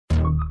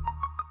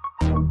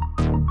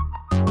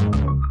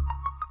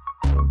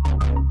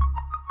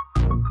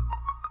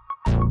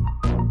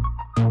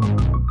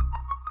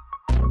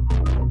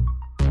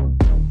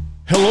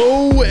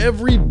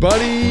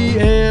everybody,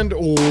 and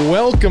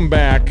welcome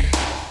back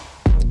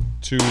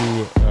to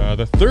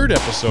the third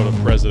episode of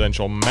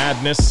Presidential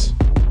Madness.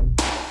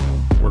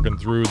 Working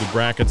through the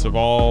brackets of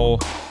all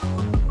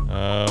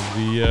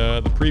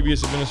the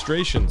previous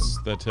administrations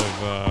that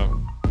have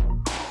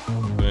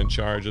been in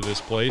charge of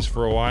this place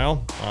for a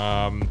while.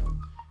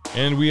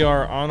 And we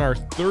are on our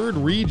third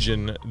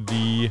region,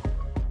 the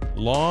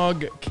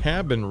log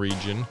cabin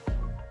region.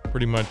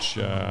 Pretty much,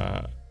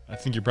 I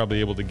think you're probably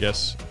able to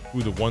guess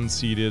who the one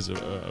seed is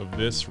of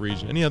this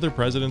region. Any other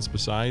presidents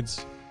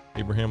besides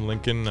Abraham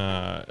Lincoln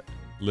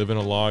live in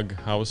a log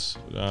house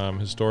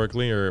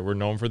historically, or were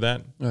known for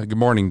that? Good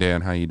morning,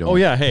 Dan. How you doing? Oh,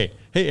 yeah. Hey,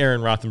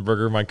 Aaron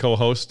Rothenberger, my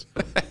co-host.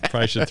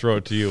 Probably should throw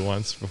it to you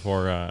once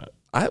before.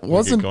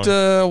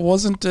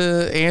 Wasn't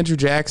Andrew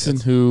Jackson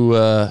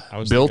who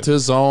built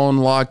his own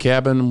log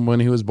cabin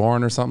when he was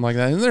born or something like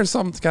that? Isn't there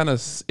some kind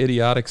of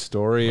idiotic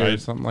story or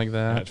something like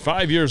that? At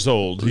 5 years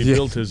old, he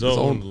built his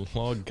own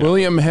log cabin.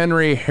 William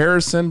Henry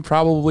Harrison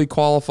probably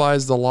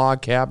qualifies the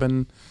log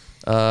cabin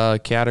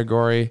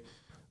category.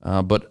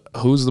 But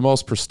who's the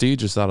most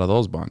prestigious out of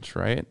those bunch,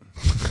 right?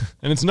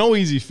 And it's no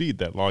easy feat,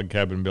 that log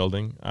cabin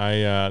building.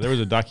 There was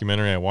a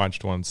documentary I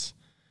watched once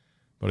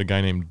about a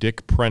guy named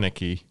Dick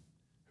Proenneke,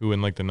 who in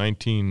like the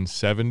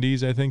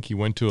 1970s, I think, he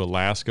went to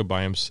Alaska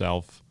by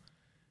himself,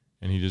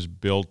 and he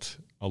just built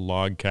a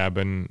log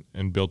cabin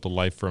and built a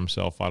life for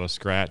himself out of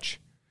scratch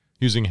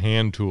using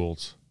hand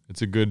tools.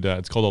 It's a good,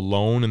 it's called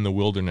Alone in the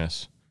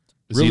Wilderness.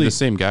 Is he the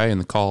same guy in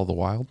The Call of the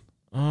Wild?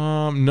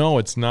 No,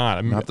 it's not.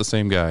 I mean, not the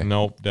same guy.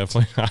 Nope,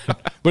 definitely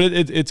not. But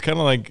it's kind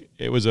of like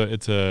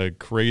it's a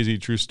crazy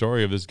true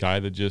story of this guy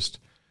that just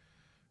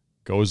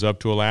goes up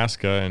to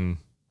Alaska and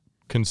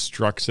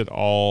constructs it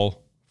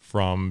all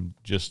from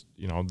just,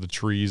 the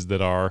trees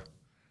that are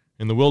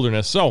in the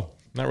wilderness. So,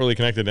 not really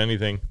connected to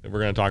anything that we're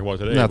going to talk about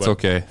today. That's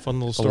okay. Fun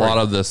little story. A lot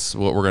of this,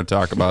 what we're going to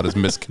talk about, is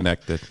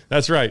misconnected.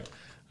 That's right.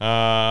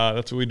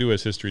 That's what we do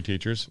as history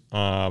teachers.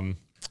 So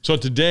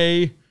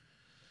today,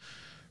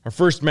 our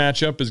first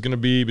matchup is going to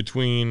be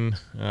between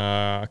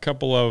a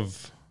couple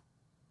of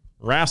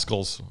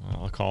rascals,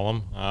 I'll call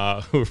them,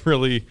 who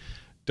really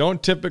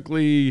don't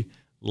typically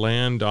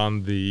land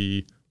on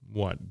the,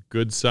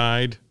 good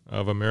side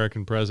of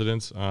American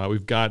presidents.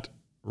 We've got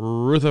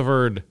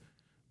Rutherford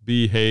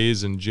B.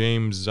 Hayes and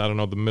James, I don't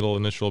know the middle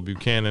initial,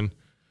 Buchanan.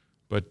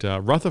 But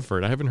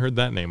Rutherford, I haven't heard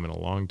that name in a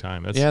long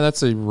time.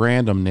 That's a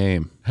random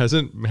name.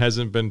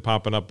 Hasn't been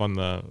popping up on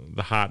the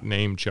hot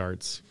name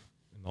charts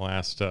in the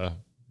last,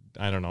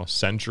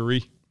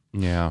 century.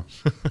 Yeah.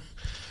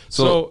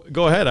 So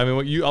go ahead. I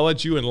mean, I'll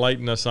let you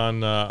enlighten us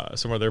on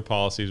some of their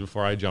policies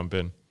before I jump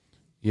in.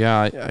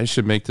 Yeah, I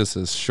should make this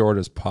as short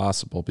as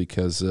possible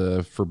because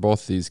for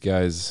both these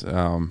guys,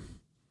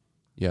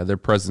 their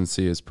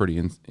presidency is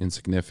pretty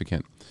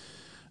insignificant.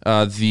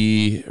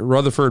 The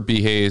Rutherford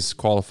B. Hayes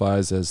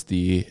qualifies as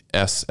the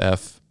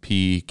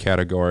SFP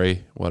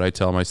category, what I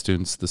tell my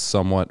students, the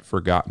somewhat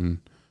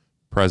forgotten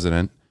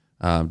president.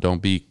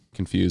 Don't be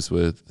confused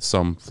with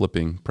some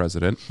flipping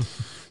president.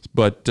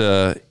 But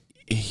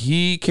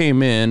he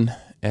came in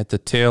at the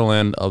tail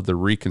end of the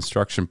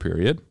Reconstruction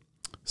period.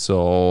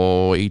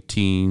 So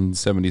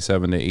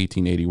 1877 to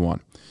 1881.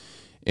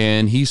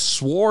 And he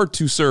swore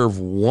to serve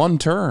one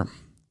term,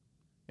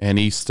 and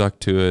he stuck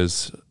to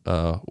his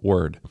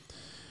word.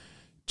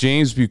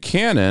 James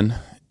Buchanan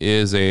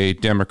is a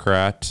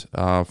Democrat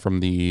from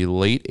the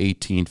late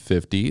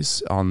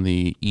 1850s on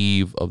the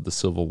eve of the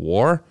Civil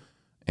War,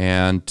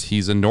 and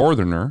he's a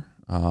Northerner,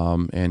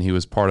 and he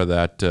was part of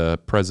that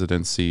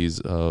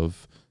presidencies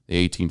of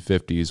the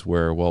 1850s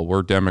where,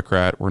 we're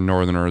Democrat, we're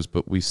Northerners,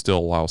 but we still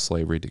allow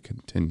slavery to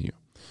continue.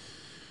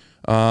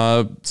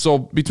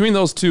 So between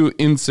those two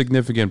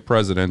insignificant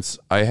presidents,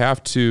 I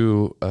have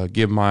to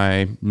give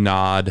my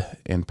nod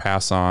and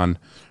pass on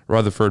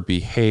Rutherford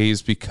B.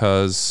 Hayes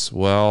because,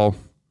 I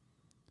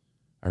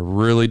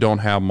really don't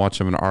have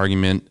much of an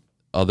argument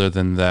other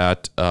than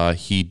that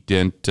he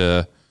didn't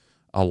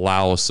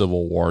allow a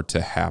civil war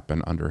to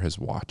happen under his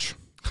watch.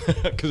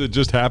 Because it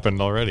just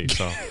happened already,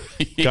 so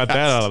got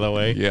that out of the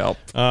way. Yep.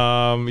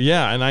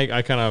 And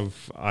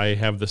I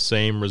have the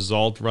same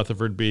result,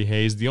 Rutherford B.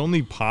 Hayes. The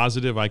only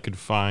positive I could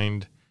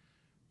find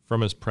from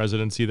his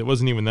presidency that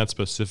wasn't even that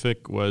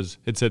specific was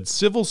it said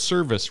civil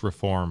service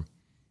reform.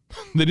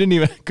 They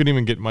couldn't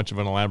even get much of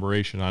an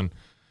elaboration on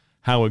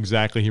how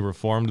exactly he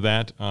reformed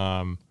that.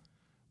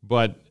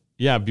 But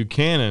yeah,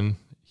 Buchanan,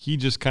 he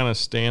just kind of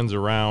stands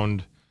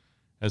around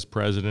as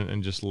president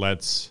and just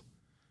lets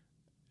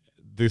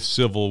the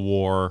Civil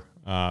War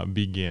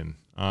begin.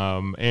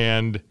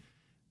 And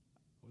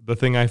the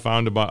thing I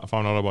found out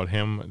about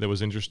him that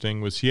was interesting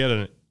was he had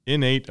an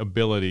innate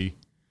ability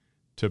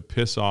to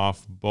piss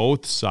off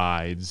both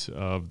sides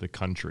of the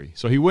country.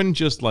 So he wouldn't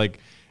just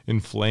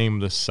inflame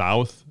the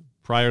South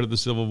prior to the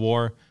Civil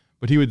War,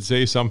 but he would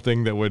say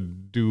something that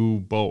would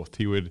do both.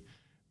 He would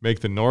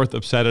make the North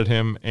upset at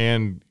him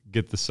and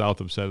get the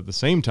South upset at the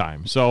same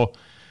time. So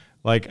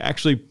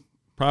actually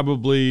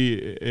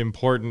probably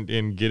important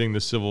in getting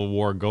the Civil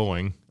War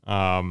going.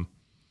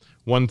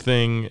 one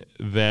thing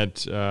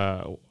that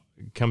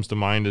comes to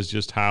mind is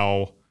just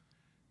how,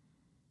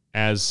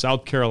 as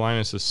South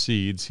Carolina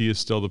secedes, he is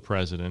still the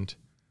president,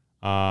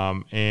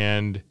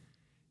 and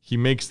he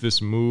makes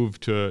this move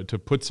to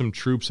put some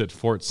troops at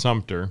Fort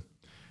Sumter,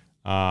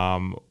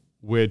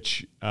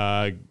 which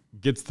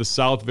gets the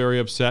South very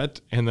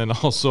upset, and then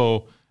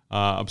also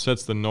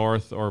upsets the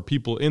North or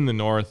people in the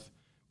North,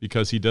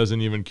 because he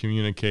doesn't even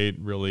communicate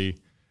really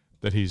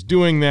that he's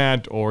doing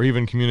that, or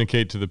even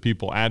communicate to the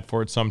people at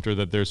Fort Sumter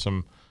that there's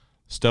some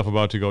stuff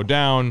about to go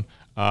down.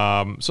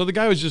 So the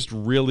guy was just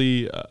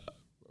really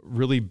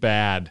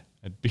bad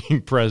at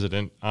being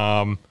president,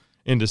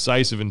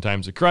 indecisive in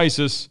times of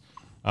crisis.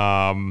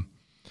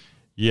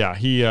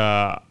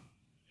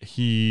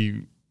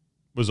 He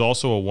was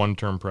also a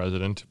one-term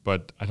president,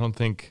 but I don't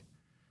think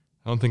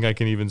I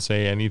can even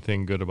say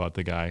anything good about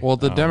the guy. Well,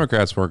 the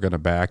Democrats weren't going to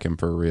back him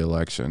for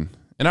re-election.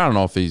 And I don't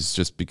know if he's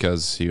just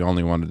because he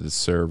only wanted to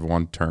serve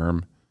one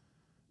term,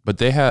 but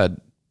they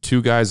had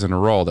two guys in a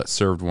row that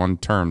served one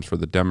term for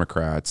the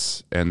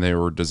Democrats, and they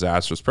were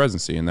disastrous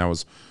presidency, and that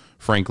was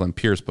Franklin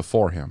Pierce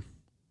before him.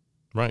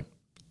 Right.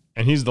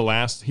 And he is the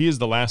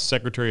last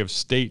Secretary of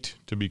State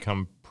to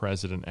become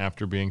president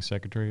after being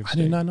Secretary of State.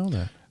 I did not know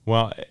that.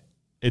 Well,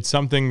 it's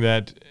something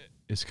that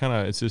is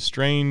it's a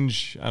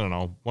strange, I don't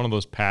know, one of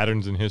those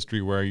patterns in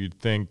history where you'd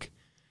think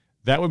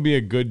that would be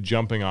a good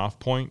jumping off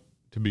point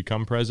to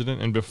become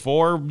president. And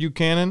before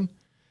Buchanan,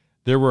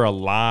 there were a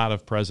lot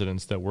of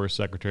presidents that were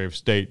Secretary of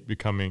State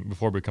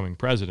before becoming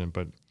president,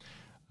 but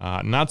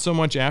not so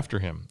much after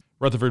him.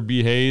 Rutherford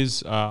B.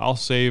 Hayes, I'll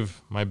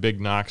save my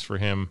big knocks for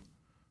him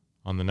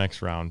on the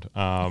next round.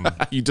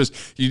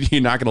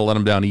 You're not going to let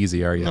him down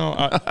easy, are you? No,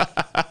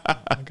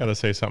 I got to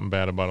say something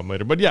bad about him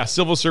later. But yeah,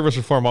 civil service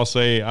reform, I'll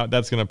say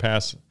that's going to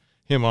pass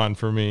him on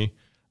for me.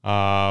 In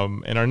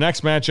our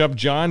next matchup,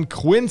 John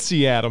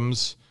Quincy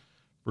Adams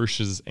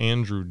versus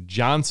Andrew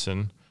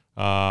Johnson.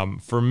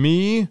 For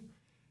me,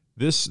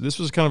 this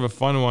was kind of a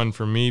fun one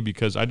for me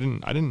because I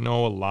didn't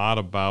know a lot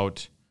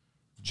about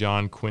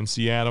John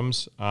Quincy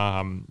Adams.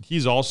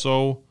 He's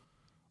also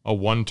a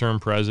one-term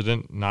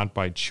president, not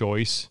by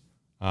choice.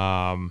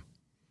 And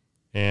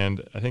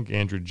I think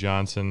Andrew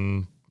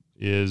Johnson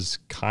is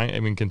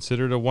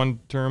considered a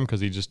one-term because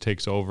he just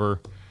takes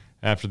over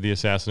after the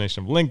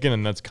assassination of Lincoln,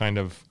 and it's kind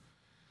of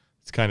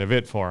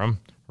it for him,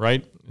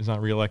 right? He's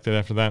not reelected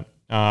after that.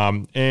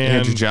 And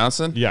Andrew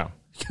Johnson? Yeah.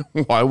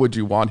 Why would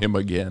you want him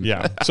again?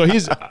 Yeah. So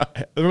he's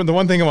the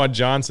one thing about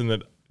Johnson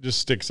that just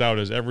sticks out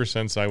is ever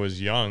since I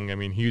was young,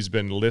 he's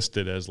been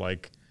listed as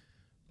like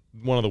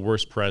one of the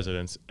worst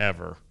presidents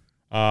ever.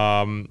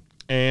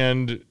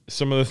 And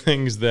some of the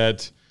things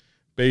that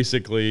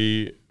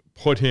basically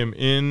put him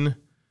in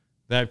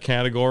that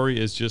category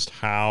is just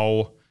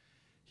how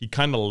he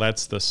kind of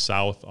lets the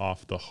South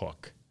off the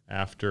hook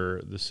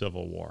after the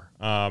Civil War.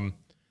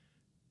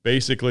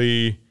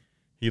 Basically,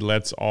 he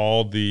lets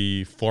all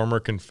the former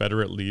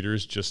Confederate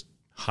leaders just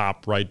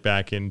hop right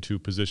back into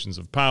positions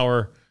of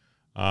power,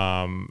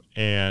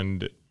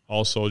 and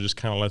also just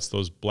kind of lets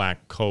those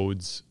black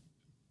codes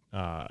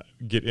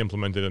get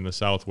implemented in the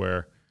South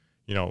where,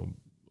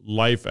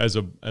 life as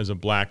a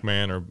black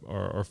man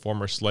or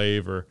former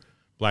slave or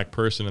black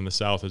person in the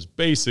South is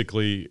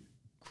basically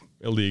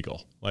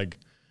illegal. Like,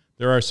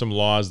 there are some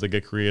laws that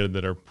get created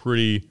that are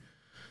pretty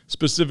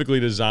specifically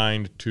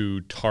designed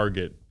to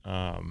target,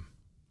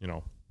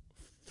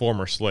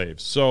 former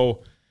slaves.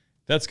 So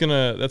that's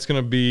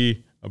gonna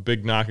be a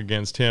big knock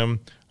against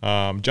him.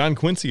 John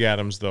Quincy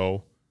Adams,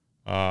 though,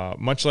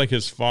 much like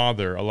his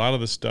father, a lot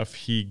of the stuff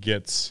he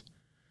gets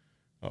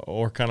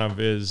or kind of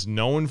is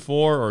known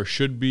for or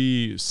should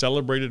be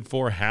celebrated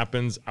for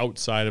happens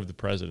outside of the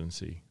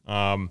presidency.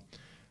 I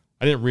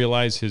didn't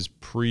realize his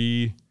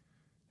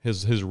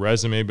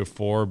resume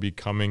before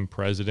becoming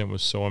president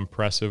was so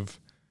impressive.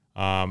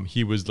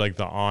 He was like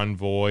the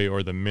envoy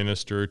or the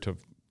minister to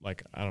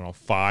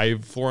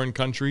 5 foreign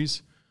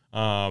countries.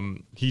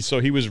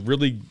 He was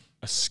really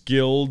a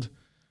skilled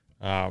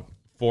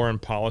foreign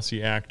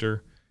policy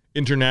actor,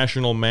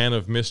 international man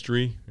of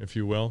mystery, if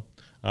you will.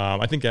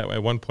 I think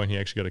at one point he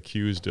actually got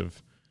accused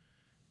of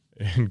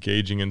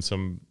engaging in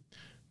some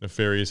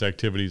nefarious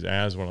activities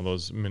as one of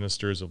those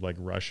ministers of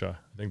Russia.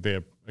 I think they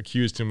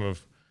accused him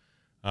of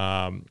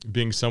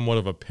being somewhat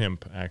of a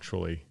pimp,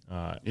 actually.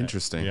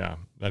 Interesting. Yeah,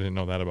 I didn't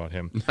know that about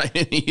him. I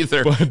didn't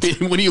either.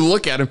 But when you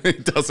look at him,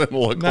 it doesn't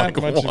look like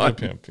not much one. of a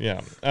pimp.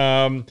 Yeah.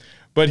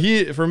 But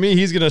for me,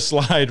 he's going to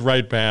slide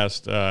right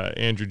past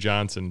Andrew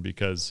Johnson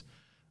because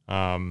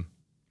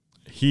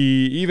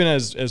he, even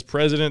as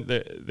president,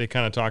 they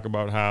kind of talk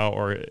about how,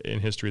 or in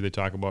history, they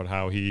talk about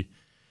how he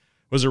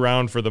was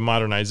around for the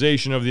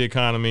modernization of the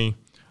economy.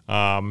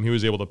 He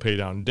was able to pay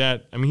down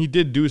debt. He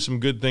did do some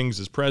good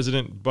things as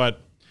president,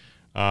 but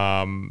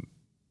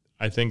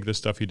I think the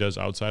stuff he does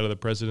outside of the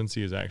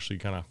presidency is actually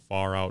kind of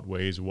far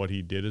outweighs what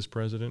he did as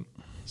president.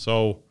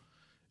 So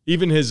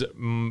even his,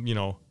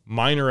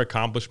 minor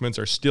accomplishments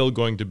are still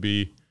going to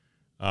be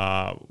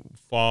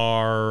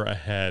far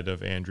ahead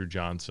of Andrew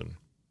Johnson.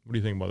 What do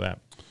you think about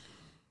that?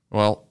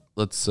 Well,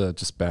 let's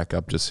just back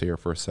up just here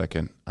for a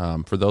second.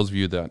 For those of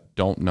you that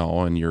don't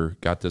know and you're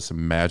got this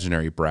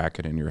imaginary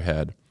bracket in your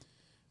head,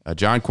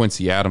 John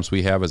Quincy Adams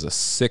we have as a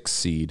 6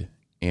 seed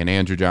and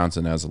Andrew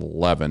Johnson as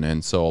 11.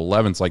 And so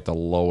 11's like the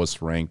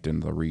lowest ranked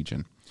in the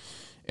region.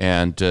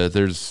 And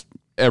there's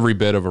every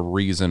bit of a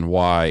reason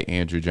why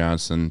Andrew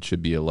Johnson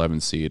should be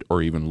 11 seed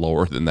or even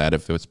lower than that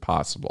if it's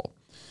possible.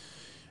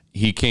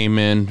 He came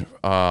in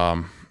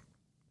on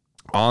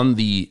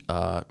the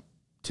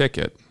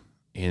ticket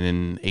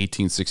in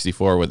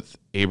 1864 with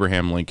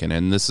Abraham Lincoln.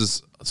 And this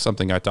is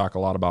something I talk a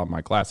lot about in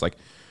my class. Like,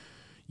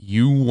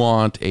 you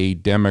want a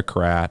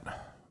Democrat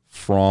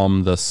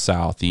from the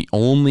South. The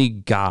only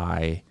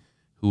guy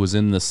who was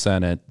in the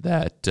Senate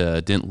that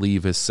didn't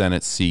leave his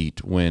Senate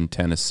seat when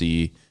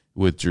Tennessee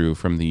withdrew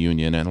from the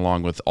Union, and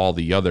along with all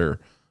the other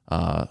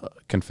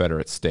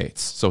Confederate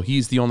states. So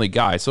he's the only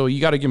guy. So you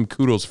got to give him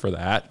kudos for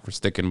that, for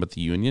sticking with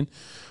the Union.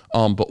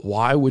 But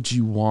why would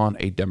you want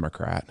a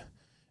Democrat?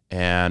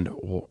 And,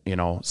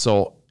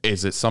 so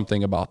is it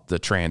something about the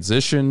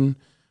transition?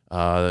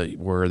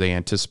 Were they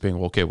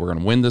anticipating, okay, we're going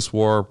to win this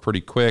war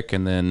pretty quick,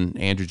 and then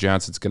Andrew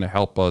Johnson's going to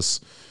help us,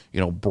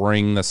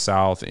 bring the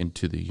South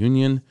into the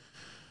Union?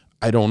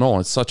 I don't know.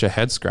 It's such a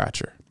head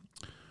scratcher.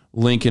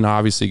 Lincoln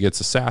obviously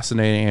gets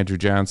assassinated. Andrew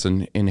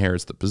Johnson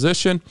inherits the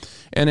position.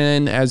 And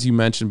then, as you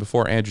mentioned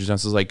before, Andrew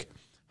Johnson's like,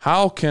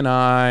 how can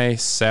I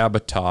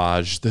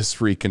sabotage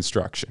this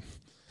Reconstruction?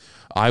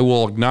 I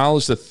will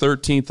acknowledge the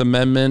 13th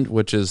Amendment,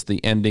 which is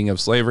the ending of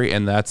slavery,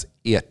 and that's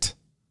it.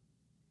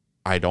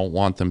 I don't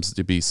want them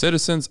to be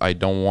citizens. I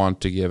don't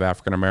want to give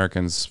African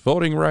Americans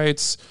voting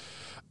rights.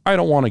 I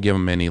don't want to give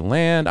them any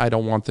land. I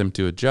don't want them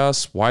to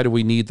adjust. Why do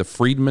we need the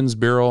Freedmen's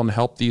Bureau and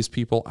help these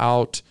people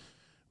out?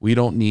 We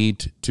don't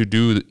need to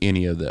do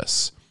any of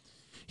this.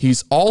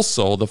 He's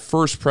also the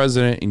first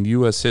president in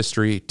U.S.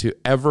 history to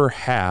ever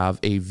have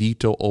a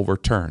veto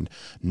overturned.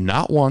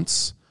 Not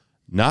once,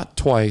 not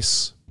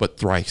twice, but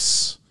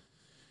thrice.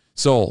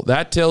 So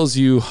that tells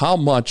you how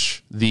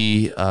much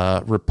the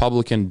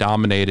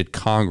Republican-dominated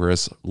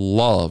Congress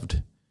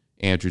loved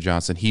Andrew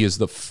Johnson. He is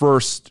the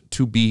first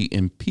to be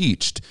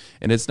impeached.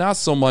 And it's not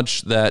so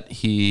much that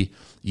he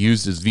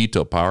used his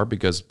veto power,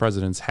 because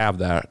presidents have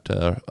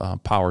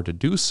that power to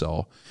do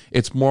so.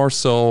 It's more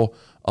so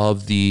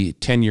of the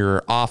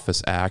Tenure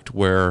Office Act,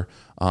 where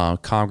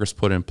Congress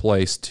put in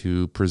place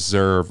to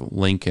preserve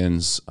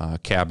Lincoln's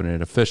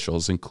cabinet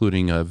officials,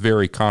 including a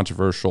very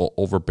controversial,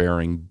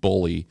 overbearing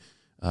bully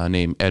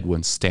named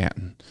Edwin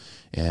Stanton.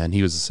 And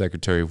he was the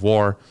Secretary of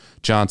War.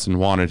 Johnson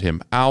wanted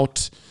him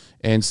out,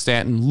 and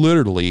Stanton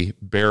literally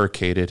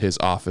barricaded his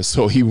office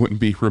so he wouldn't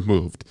be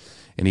removed.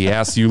 And he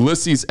asked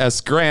Ulysses S.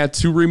 Grant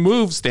to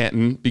remove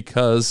Stanton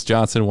because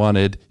Johnson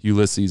wanted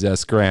Ulysses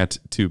S. Grant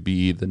to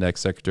be the next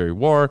Secretary of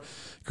War.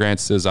 Grant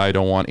says, I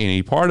don't want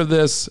any part of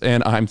this,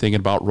 and I'm thinking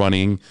about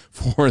running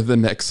for the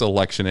next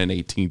election in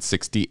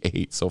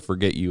 1868. So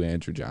forget you,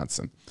 Andrew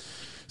Johnson.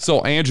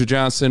 So Andrew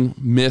Johnson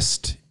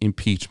missed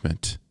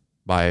impeachment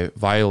by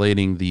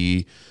violating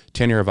the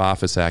Tenure of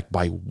Office Act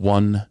by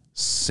one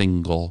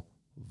single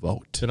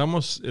vote. It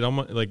almost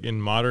like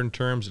in modern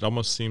terms, it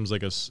almost seems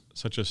like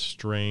such a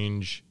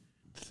strange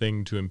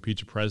thing to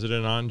impeach a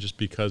president on, just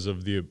because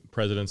of the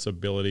president's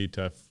ability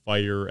to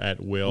fire at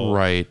will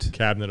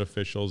cabinet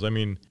officials. I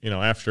mean,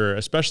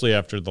 especially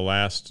after the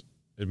last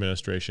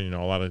administration,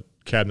 a lot of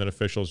cabinet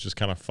officials just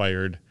kind of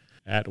fired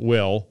at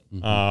will.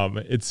 Mm-hmm.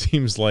 It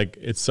seems like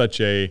it's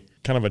such a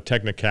kind of a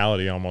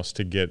technicality almost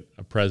to get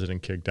a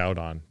president kicked out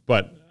on.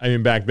 But I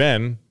mean, back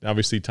then,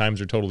 obviously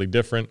times are totally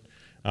different.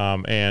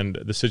 And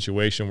the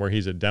situation where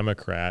he's a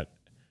Democrat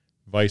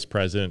vice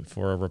president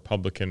for a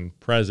Republican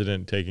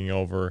president taking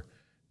over,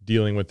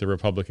 dealing with the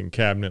Republican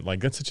cabinet, like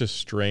that's such a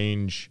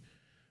strange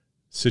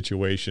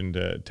situation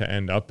to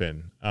end up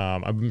in.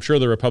 I'm sure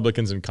the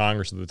Republicans in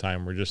Congress at the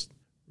time were just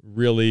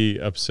really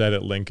upset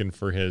at Lincoln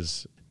for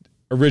his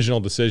original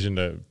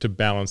decision to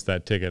balance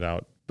that ticket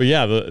out. But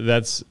yeah,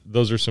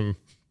 those are some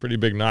pretty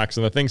big knocks.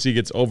 And the things he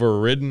gets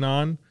overridden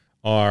on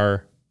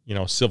are,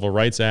 civil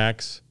rights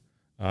acts,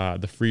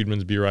 the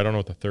Freedmen's Bureau. I don't know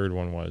what the third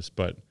one was,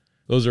 but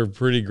those are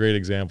pretty great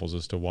examples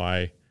as to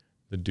why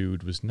the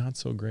dude was not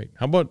so great.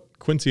 How about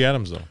Quincy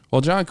Adams, though?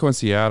 Well, John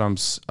Quincy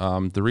Adams,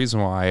 the reason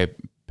why I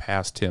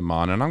passed him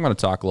on, and I'm going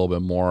to talk a little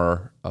bit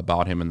more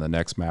about him in the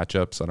next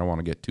matchup, so I don't want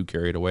to get too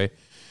carried away.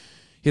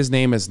 His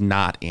name is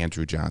not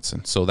Andrew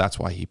Johnson, so that's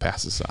why he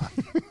passes on.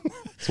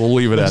 So we'll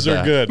leave it at that. Those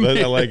are good.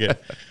 I like it.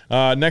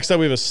 Next up,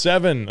 we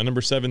have a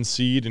number 7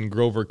 seed in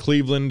Grover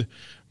Cleveland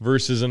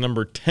versus a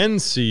number 10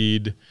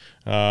 seed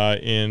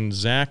in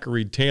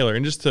Zachary Taylor.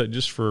 And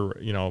just for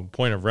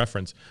point of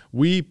reference,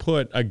 we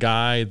put a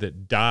guy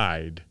that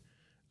died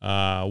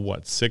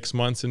 6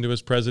 months into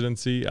his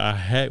presidency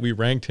ahead. We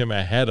ranked him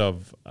ahead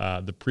of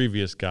the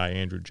previous guy,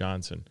 Andrew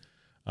Johnson.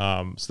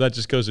 So that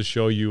just goes to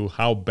show you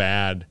how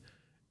bad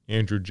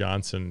Andrew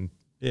Johnson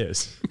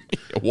is.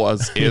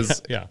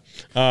 is. Yeah.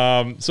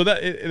 So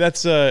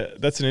that's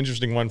an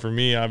interesting one for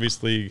me.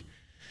 Obviously,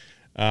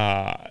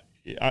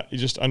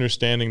 just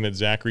understanding that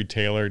Zachary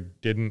Taylor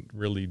didn't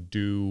really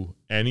do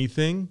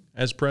anything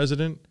as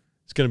president.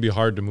 it's going to be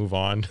hard to move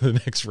on to the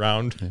next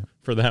round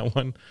for that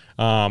one.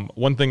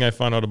 One thing I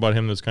found out about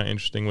him that was kind of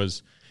interesting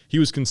was he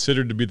was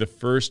considered to be the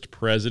first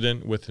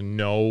president with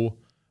no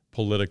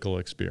political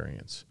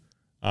experience.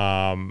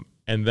 And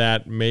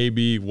that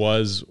maybe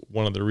was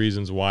one of the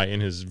reasons why in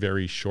his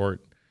very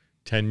short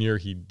tenure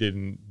he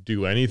didn't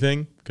do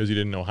anything, because he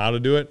didn't know how to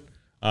do it.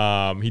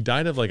 He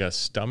died of like a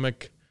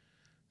stomach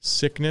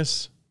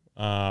sickness,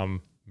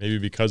 maybe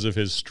because of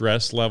his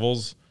stress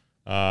levels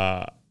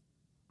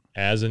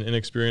as an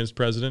inexperienced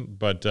president.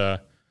 But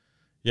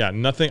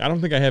nothing. I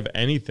don't think I have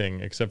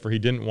anything except for he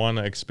didn't want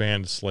to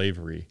expand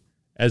slavery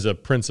as a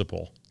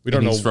principle. We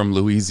don't know. He's from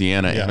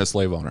Louisiana and a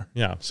slave owner.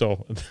 Yeah,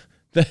 so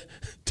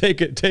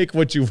take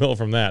what you will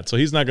from that. So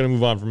he's not going to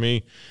move on from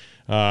me.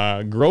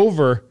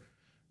 Grover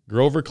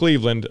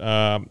Cleveland.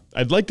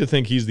 I'd like to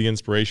think he's the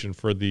inspiration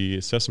for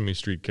the Sesame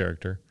Street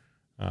character.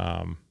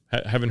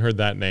 Haven't heard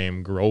that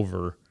name,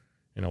 Grover,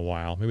 in a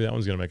while. Maybe that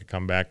one's going to make a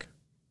comeback.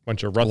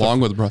 Bunch of Rutherford.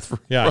 Along with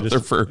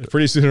Rutherford.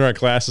 Pretty soon in our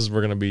classes,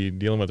 we're going to be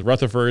dealing with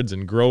Rutherfords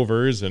and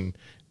Grovers and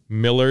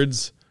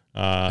Millards.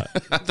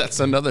 That's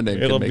another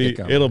name. It'll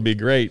be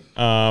great.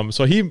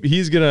 So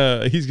he's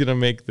gonna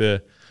make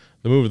the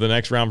move of the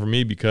next round for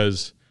me,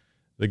 because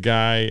the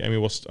guy. I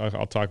mean,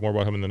 I'll talk more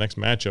about him in the next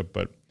matchup,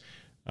 but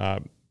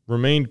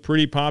remained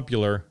pretty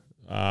popular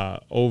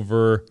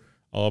over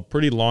a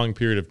pretty long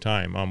period of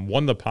time.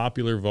 Won the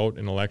popular vote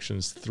in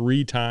elections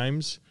 3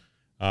 times.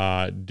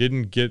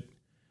 Didn't get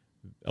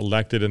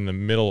elected in the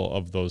middle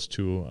of those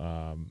 2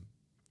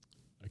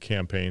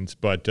 campaigns,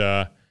 but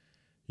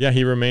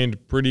he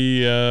remained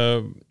pretty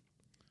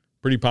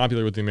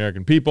popular with the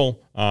American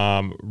people.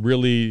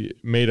 Really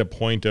made a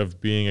point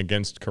of being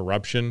against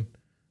corruption.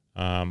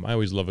 I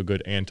always love a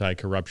good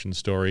anti-corruption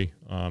story,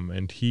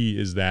 and he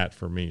is that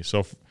for me.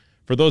 So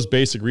for those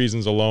basic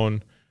reasons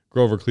alone,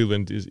 Grover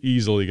Cleveland is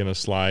easily going to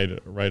slide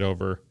right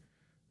over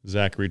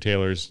Zachary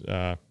Taylor's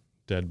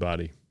dead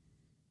body.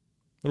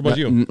 What about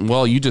you?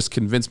 Well, you just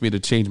convinced me to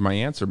change my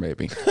answer,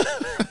 maybe.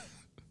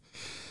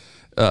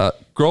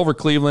 Grover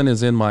Cleveland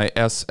is in my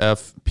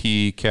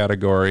SFP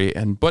category,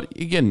 but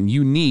again,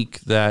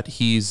 unique that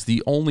he's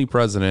the only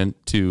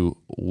president to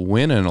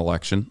win an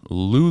election,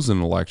 lose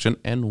an election,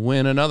 and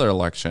win another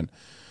election.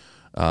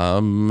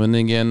 And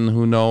again,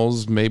 who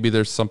knows? Maybe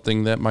there's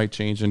something that might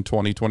change in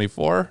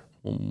 2024.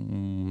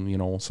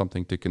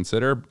 Something to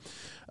consider.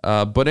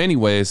 But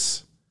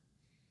anyways,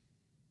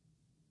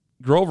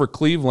 Grover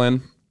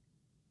Cleveland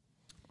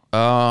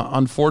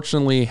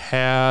unfortunately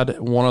had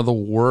one of the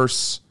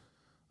worst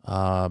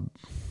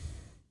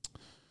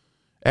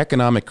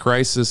economic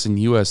crisis in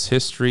U.S.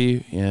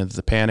 history,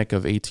 the Panic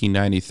of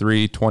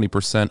 1893,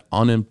 20%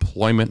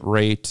 unemployment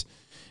rate,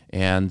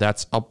 and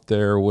that's up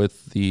there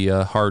with the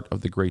heart of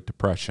the Great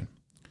Depression.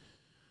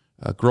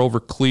 Grover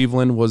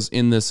Cleveland was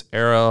in this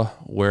era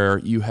where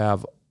you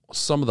have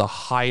some of the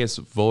highest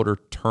voter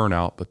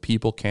turnout, but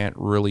people can't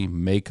really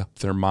make up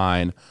their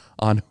mind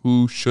on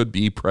who should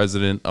be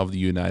president of the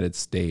United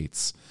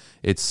States.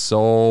 It's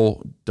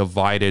so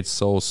divided,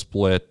 so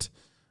split.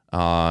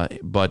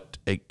 But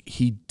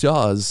he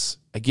does,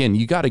 again,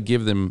 you got to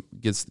give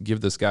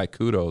this guy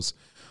kudos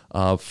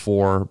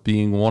for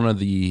being one of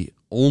the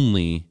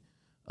only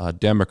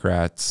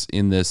Democrats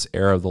in this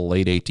era of the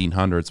late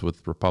 1800s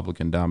with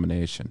Republican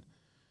domination.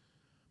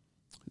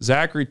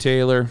 Zachary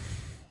Taylor,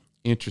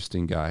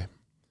 interesting guy.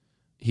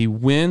 He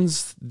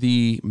wins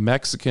the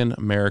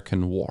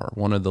Mexican-American War,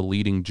 one of the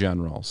leading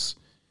generals.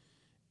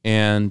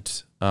 And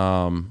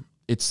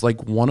it's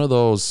like one of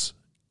those,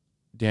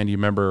 Dan, do you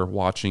remember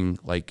watching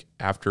like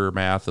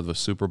aftermath of a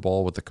Super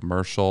Bowl with the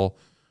commercial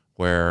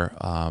where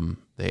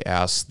they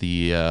asked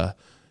the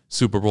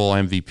Super Bowl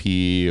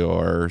MVP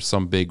or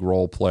some big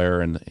role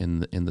player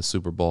in the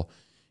Super Bowl,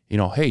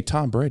 hey,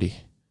 Tom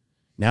Brady,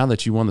 now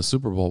that you won the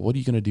Super Bowl, what are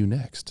you going to do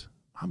next?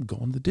 I'm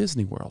going to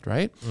Disney World,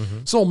 right?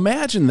 Mm-hmm. So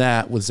imagine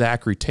that with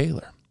Zachary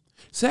Taylor.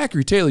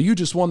 Zachary Taylor, you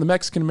just won the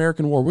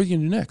Mexican-American War. What are you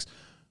going to do next?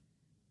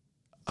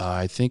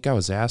 I think I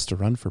was asked to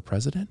run for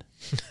president.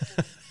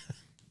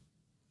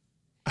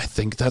 I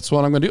think that's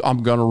what I'm going to do.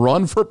 I'm going to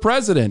run for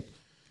president.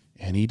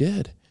 And he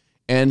did.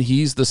 And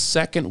he's the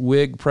second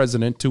Whig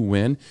president to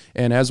win.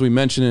 And as we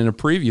mentioned in a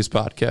previous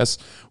podcast,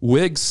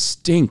 Whigs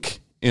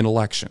stink in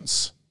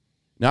elections.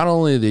 Not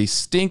only do they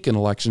stink in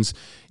elections,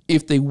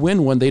 if they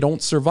win one, they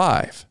don't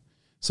survive.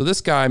 So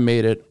this guy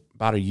made it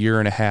about a year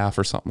and a half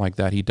or something like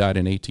that. He died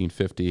in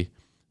 1850,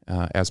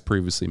 as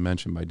previously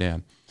mentioned by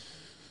Dan.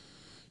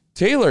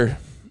 Taylor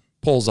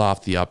pulls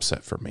off the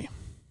upset for me.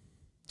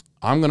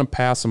 I'm going to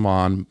pass him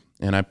on,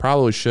 and I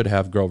probably should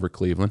have Grover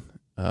Cleveland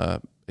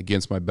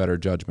against my better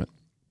judgment.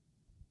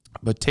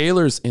 But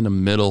Taylor's in the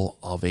middle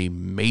of a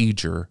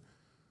major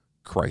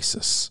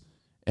crisis.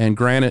 And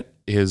granted,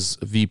 his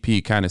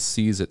VP kind of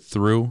sees it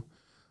through,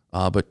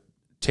 but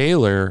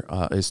Taylor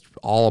is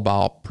all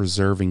about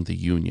preserving the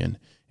Union.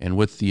 And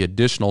with the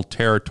additional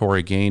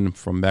territory gained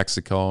from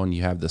Mexico, and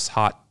you have this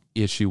hot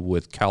issue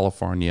with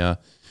California,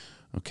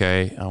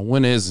 okay,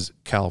 when is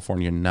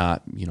California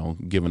not,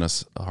 giving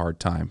us a hard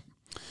time?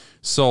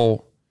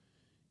 So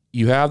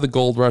you have the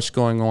gold rush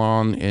going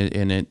on,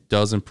 and it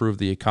does improve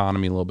the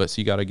economy a little bit.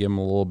 So you got to give them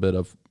a little bit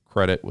of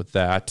credit with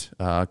that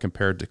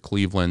compared to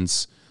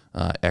Cleveland's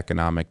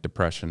economic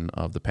depression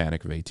of the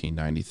Panic of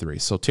 1893.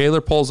 So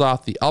Taylor pulls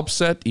off the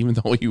upset, even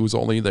though he was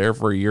only there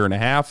for a year and a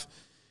half.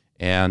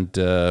 And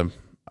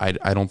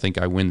I don't think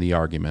I win the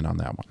argument on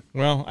that one.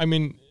 Well, I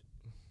mean,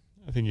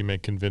 I think you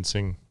make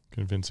convincing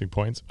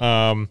points.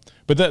 But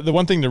the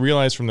one thing to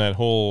realize from that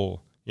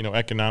whole,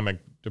 economic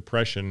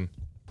depression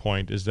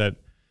point is that,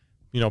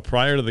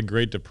 prior to the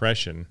Great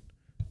Depression,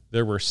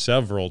 there were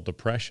several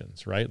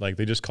depressions, right? Like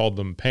they just called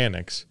them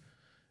panics.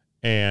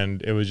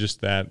 And it was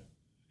just that,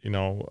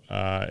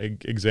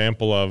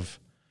 example of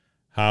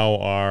how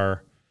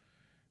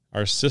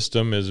our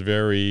system is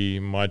very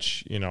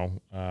much,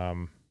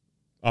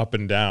 up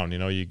and down.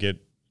 You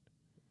get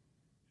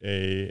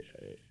a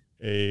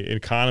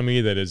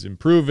economy that is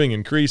improving,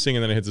 increasing,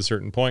 and then it hits a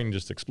certain point and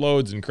just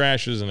explodes and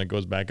crashes, and it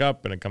goes back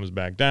up and it comes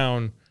back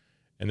down,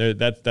 and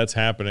that's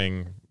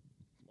happening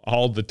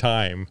all the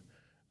time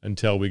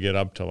until we get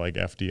up to like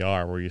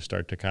FDR, where you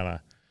start to kind of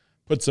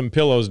put some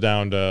pillows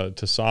down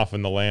to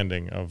soften the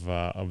landing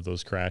of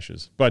those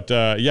crashes. But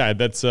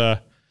that's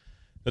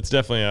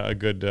definitely a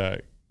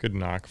good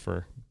knock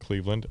for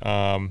Cleveland.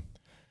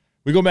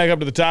 We go back up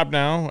to the top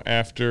now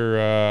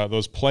after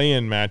those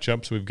play-in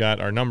matchups. We've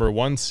got our number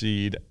 1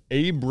 seed,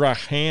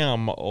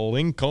 Abraham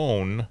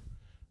Lincoln,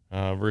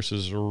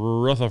 versus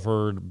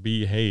Rutherford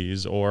B.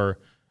 Hayes, or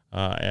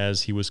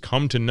as he was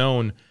come to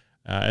known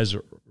as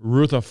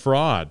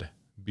Rutherford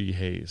B.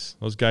 Hayes.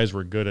 Those guys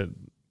were good at,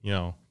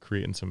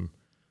 creating some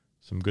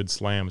good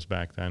slams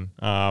back then.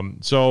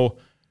 So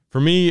for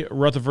me,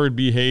 Rutherford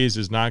B. Hayes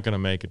is not going to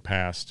make it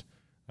past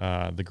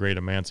the Great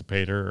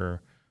Emancipator,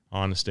 or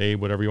Honest Abe,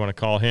 whatever you want to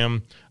call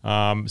him,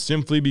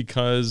 simply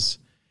because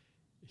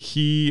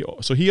he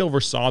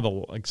oversaw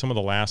some of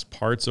the last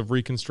parts of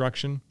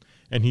Reconstruction,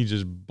 and he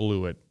just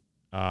blew it.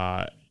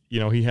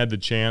 He had the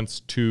chance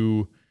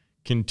to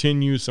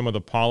continue some of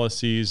the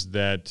policies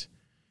that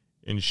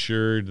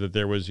ensured that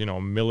there was,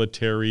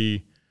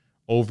 military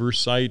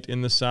oversight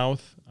in the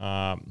South.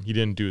 He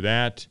didn't do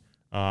that,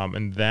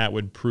 and that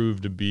would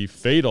prove to be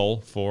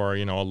fatal for,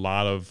 a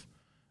lot of,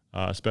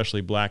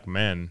 especially black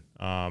men.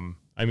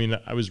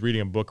 I was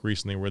reading a book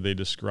recently where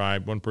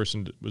one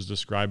person was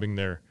describing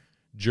their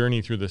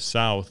journey through the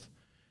South,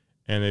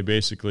 and they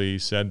basically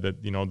said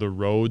that, the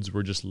roads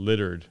were just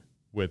littered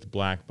with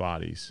black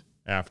bodies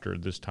after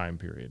this time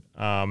period.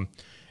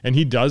 And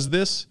he does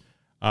this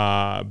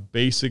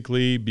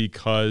basically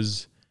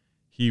because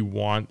he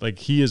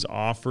is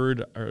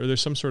offered, or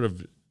there's some sort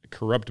of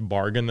corrupt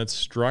bargain that's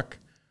struck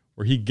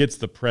where he gets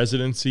the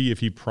presidency if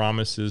he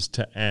promises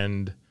to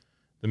end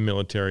the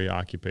military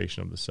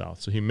occupation of the South.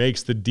 So he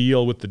makes the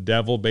deal with the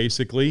devil,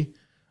 basically,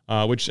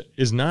 which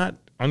is not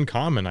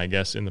uncommon, I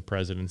guess, in the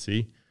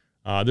presidency.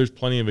 There's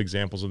plenty of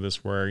examples of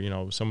this where,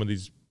 some of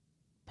these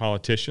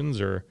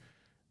politicians or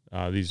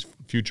these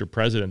future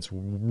presidents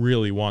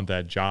really want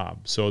that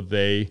job. So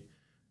they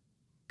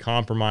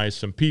compromise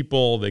some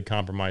people, they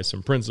compromise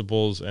some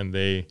principles, and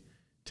they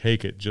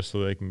take it just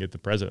so they can get the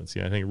presidency.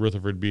 And I think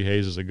Rutherford B.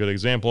 Hayes is a good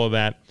example of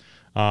that.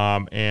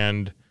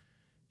 And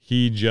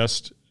he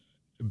just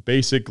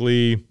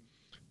basically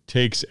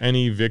takes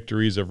any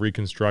victories of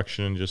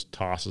Reconstruction and just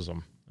tosses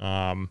them.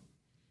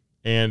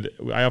 And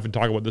I often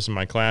talk about this in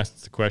my class.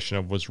 It's the question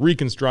of, was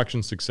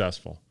Reconstruction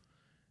successful?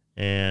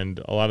 And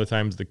a lot of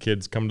times the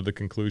kids come to the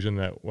conclusion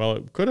that, well,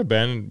 it could have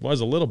been, it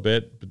was a little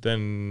bit, but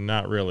then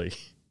not really,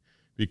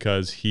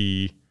 because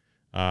he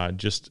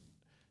just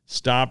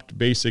stopped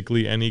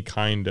basically any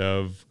kind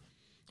of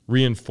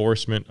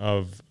reinforcement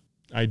of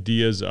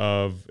ideas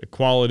of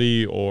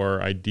equality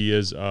or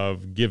ideas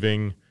of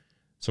giving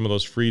some of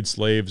those freed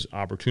slaves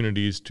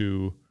opportunities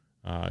to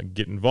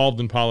get involved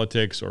in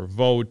politics or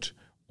vote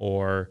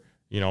or,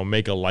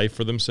 make a life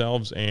for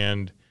themselves.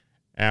 And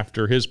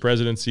after his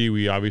presidency,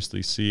 we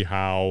obviously see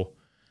how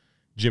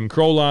Jim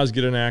Crow laws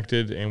get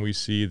enacted, and we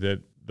see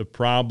that the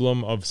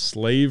problem of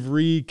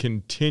slavery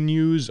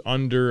continues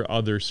under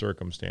other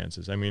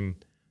circumstances. I mean,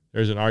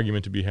 there's an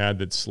argument to be had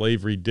that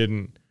slavery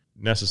didn't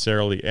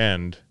necessarily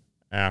end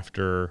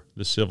after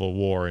the Civil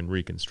War and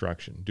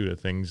Reconstruction due to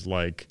things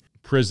like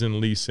prison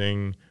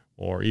leasing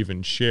or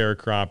even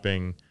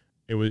sharecropping.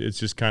 It's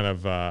just kind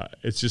of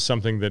it's just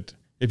something that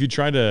if you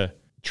try to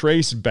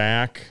trace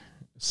back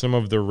some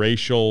of the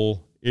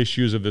racial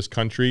issues of this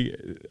country,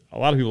 a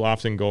lot of people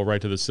often go right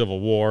to the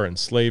Civil War and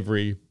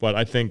slavery, but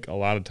I think a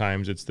lot of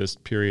times it's this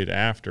period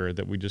after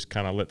that we just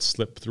kind of let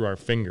slip through our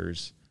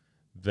fingers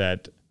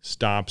that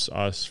stops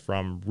us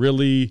from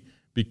really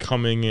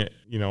becoming,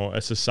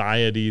 a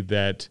society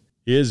that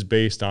is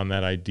based on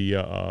that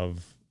idea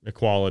of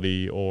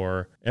equality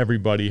or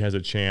everybody has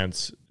a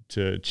chance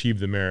to achieve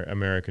the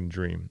American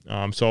dream.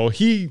 So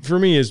he, for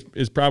me,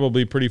 is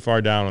probably pretty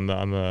far down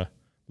on the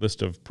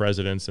list of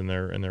presidents in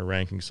their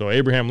rankings. So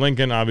Abraham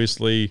Lincoln,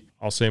 obviously,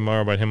 I'll say more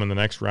about him in the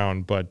next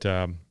round, but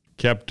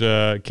kept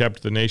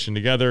the nation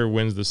together,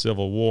 wins the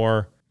Civil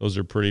War. Those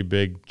are pretty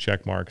big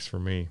check marks for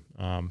me.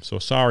 So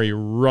sorry,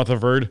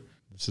 Rutherford.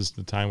 this is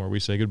the time where we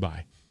say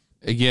goodbye.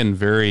 Again,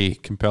 very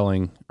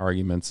compelling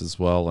arguments as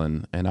well,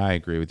 and I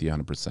agree with you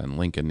 100%.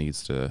 Lincoln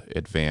needs to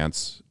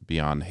advance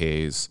beyond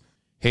Hayes.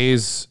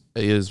 Hayes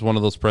is one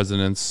of those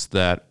presidents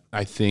that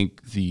I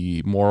think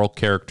the moral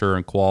character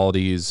and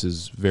qualities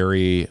is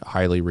very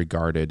highly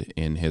regarded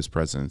in his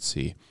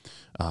presidency.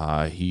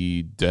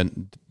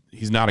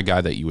 He's not a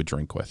guy that you would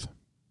drink with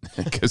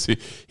because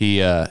he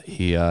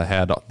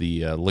had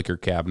the liquor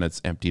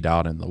cabinets emptied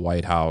out in the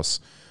White House.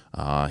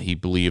 He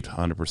believed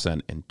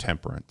 100% in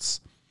temperance.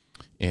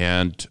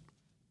 And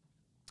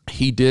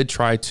he did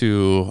try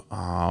to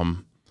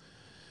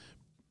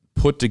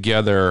put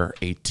together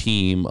a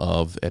team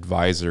of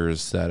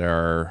advisors that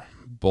are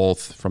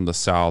both from the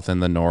South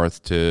and the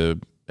North to,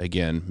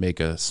 again, make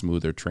a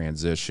smoother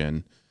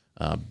transition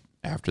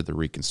after the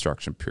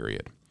Reconstruction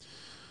period.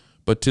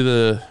 But to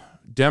the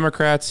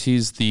Democrats,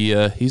 he's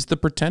the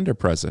pretender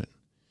president.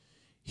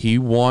 He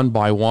won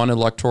by one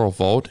electoral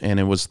vote, and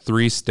it was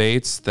 3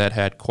 states that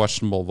had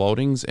questionable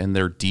votings, and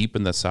they're deep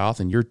in the South,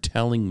 and you're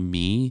telling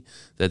me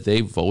that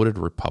they voted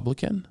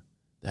Republican?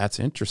 That's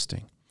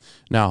interesting.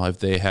 Now, if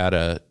they had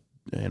a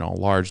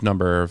large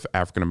number of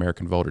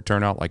African-American voter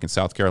turnout, like in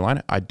South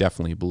Carolina, I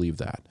definitely believe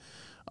that.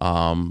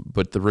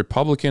 But the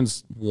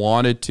Republicans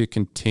wanted to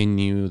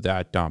continue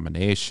that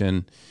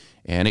domination,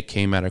 and it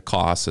came at a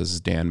cost,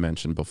 as Dan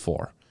mentioned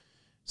before.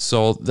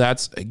 So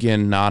that's,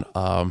 again, not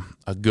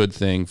a good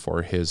thing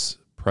for his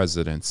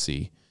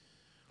presidency.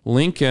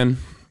 Lincoln,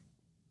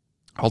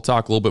 I'll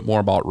talk a little bit more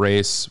about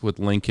race with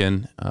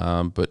Lincoln,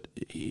 but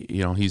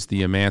he's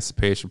the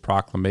Emancipation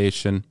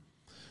Proclamation.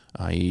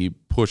 He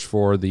pushed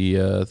for the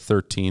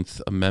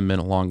 13th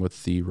Amendment along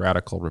with the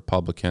radical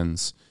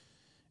Republicans.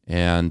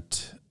 And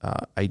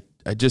I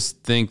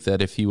just think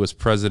that if he was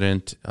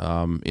president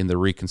in the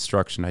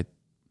Reconstruction,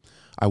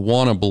 I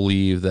want to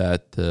believe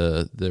that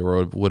there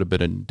would have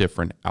been a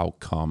different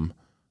outcome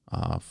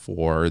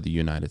for the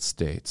United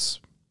States.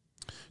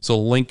 So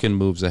Lincoln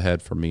moves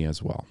ahead for me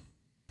as well.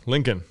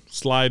 Lincoln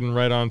sliding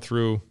right on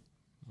through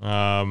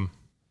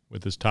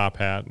with his top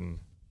hat and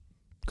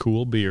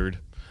cool beard.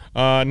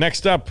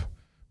 Next up,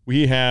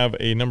 we have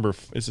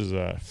this is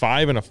a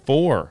 5 and a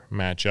 4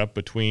 matchup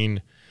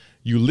between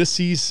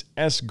Ulysses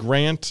S.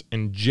 Grant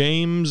and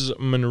James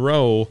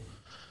Monroe.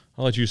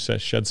 I'll let you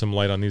shed some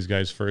light on these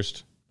guys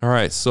first. All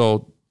right,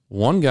 so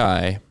one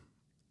guy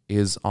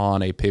is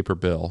on a paper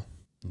bill,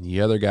 and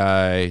the other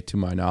guy, to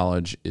my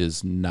knowledge,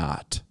 is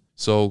not.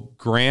 So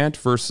Grant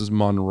versus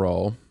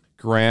Monroe.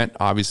 Grant,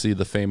 obviously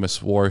the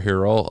famous war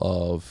hero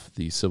of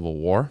the Civil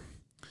War.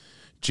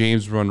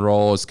 James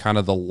Monroe is kind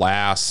of the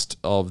last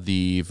of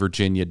the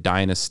Virginia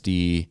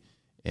dynasty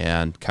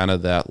and kind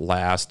of that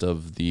last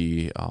of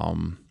the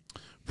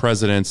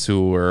presidents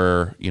who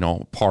were,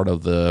 part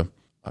of the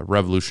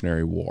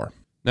Revolutionary War.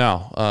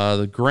 Now,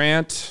 the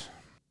Grant,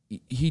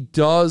 he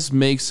does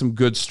make some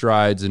good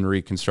strides in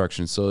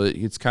Reconstruction, so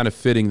it's kind of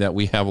fitting that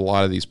we have a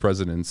lot of these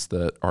presidents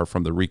that are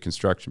from the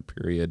Reconstruction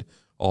period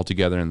all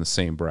together in the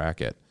same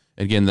bracket.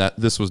 Again,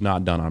 this was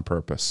not done on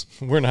purpose.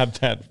 We're not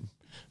that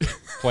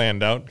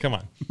planned out. Come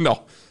on.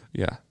 No.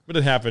 Yeah. But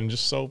it happened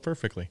just so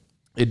perfectly.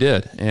 It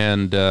did.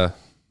 And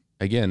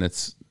again,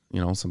 it's,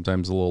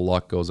 sometimes a little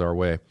luck goes our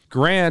way.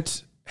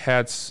 Grant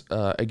had,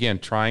 again,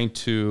 trying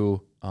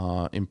to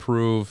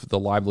improve the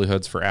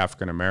livelihoods for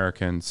African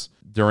Americans.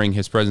 During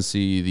his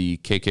presidency, the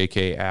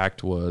KKK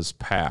Act was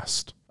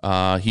passed.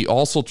 He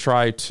also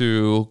tried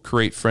to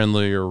create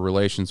friendlier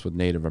relations with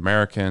Native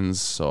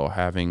Americans, so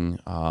having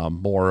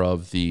more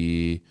of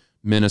the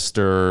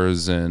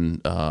ministers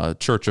and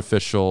church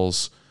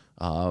officials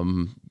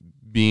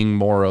being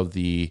more of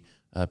the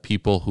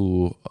people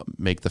who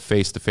make the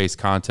face-to-face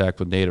contact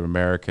with Native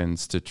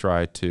Americans to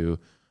try to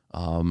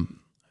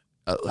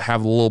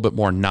have a little bit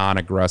more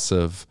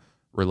non-aggressive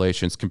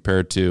relations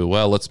compared to,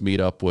 let's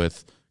meet up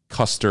with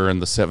Custer and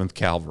the 7th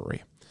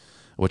Cavalry,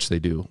 which they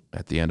do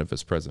at the end of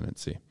his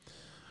presidency.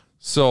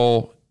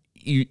 So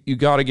you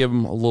got to give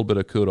him a little bit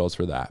of kudos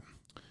for that.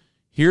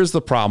 Here's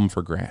the problem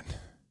for Grant,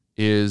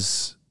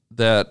 is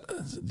that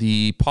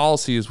the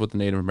policies with the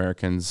Native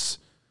Americans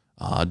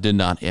did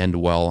not end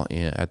well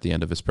at the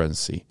end of his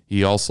presidency.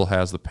 He also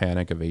has the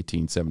Panic of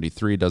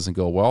 1873, doesn't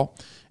go well.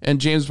 And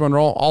James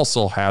Monroe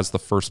also has the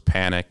first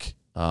panic.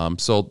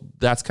 So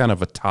that's kind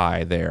of a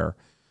tie there.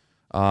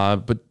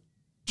 But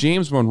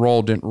James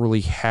Monroe didn't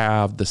really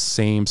have the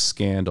same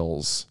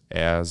scandals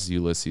as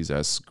Ulysses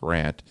S.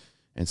 Grant.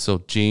 And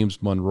so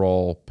James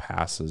Monroe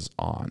passes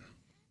on.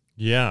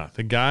 Yeah,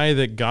 the guy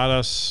that got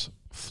us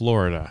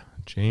Florida,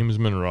 James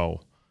Monroe.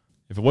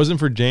 If it wasn't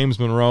for James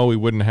Monroe, we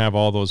wouldn't have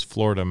all those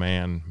Florida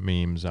Man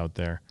memes out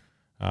there.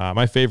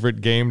 My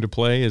favorite game to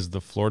play is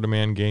the Florida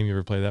Man game. You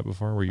ever played that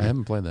before? I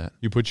haven't played that.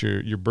 You put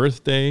your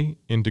birthday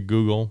into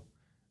Google,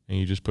 and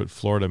you just put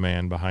Florida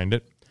Man behind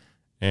it.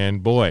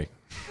 And boy,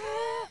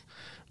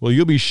 well,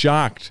 you'll be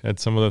shocked at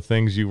some of the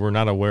things you were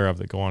not aware of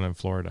that go on in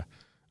Florida.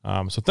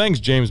 So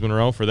thanks, James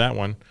Monroe, for that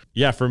one.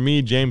 Yeah, for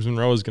me, James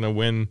Monroe is going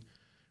to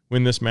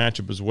win this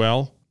matchup as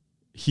well.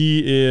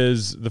 He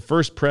is the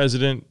first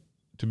president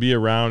to be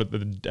around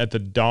at the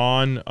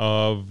dawn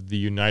of the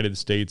United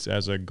States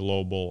as a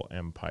global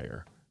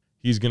empire.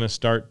 He's going to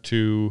start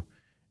to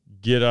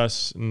get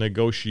us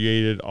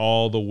negotiated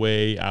all the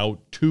way out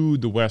to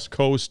the West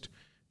Coast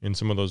in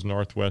some of those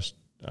Northwest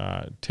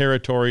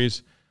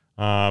territories.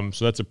 So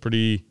that's a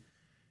pretty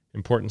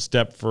important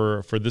step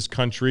for this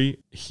country.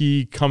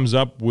 He comes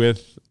up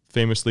with,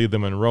 famously, the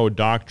Monroe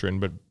Doctrine,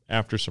 but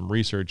after some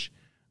research,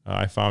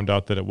 I found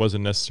out that it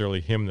wasn't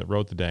necessarily him that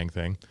wrote the dang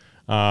thing.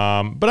 But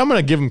I'm going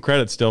to give him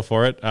credit still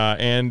for it.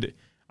 And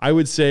I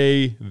would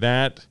say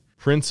that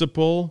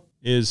principle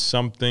is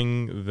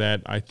something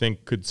that I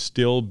think could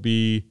still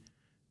be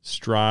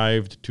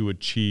strived to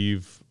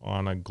achieve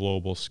on a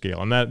global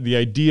scale. And that the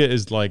idea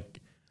is like,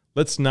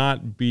 let's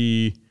not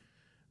be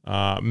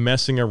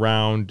messing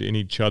around in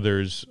each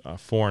other's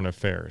foreign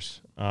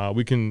affairs.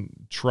 We can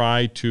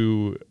try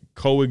to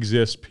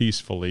coexist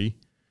peacefully.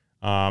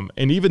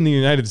 And even the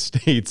United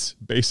States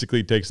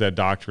basically takes that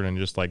doctrine and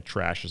just like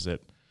trashes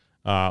it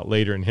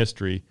later in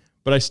history.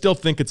 But I still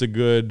think it's a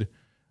good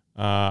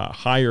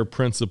higher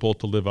principle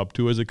to live up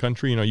to as a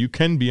country. You know, you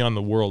can be on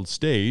the world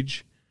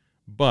stage,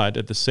 but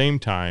at the same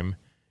time,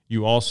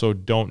 you also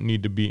don't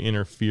need to be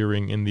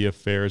interfering in the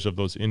affairs of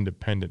those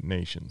independent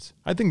nations.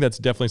 I think that's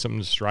definitely something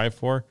to strive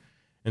for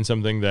and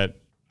something that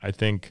I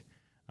think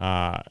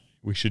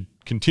we should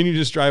continue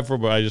to strive for,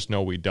 but I just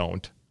know we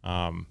don't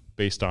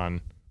based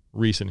on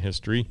recent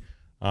history.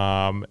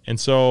 And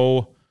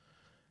so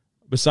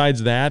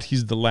besides that,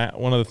 he's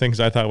one of the things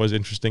I thought was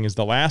interesting is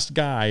the last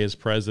guy as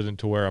president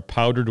to wear a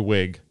powdered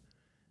wig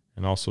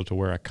and also to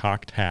wear a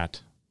cocked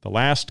hat. The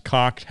last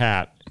cocked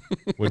hat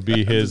would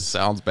be his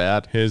sounds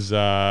bad. His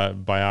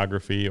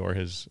biography or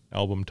his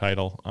album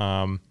title.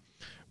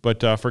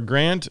 But for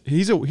Grant,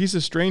 he's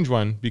a strange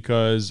one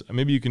because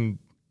maybe you can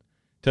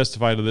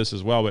testify to this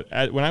as well.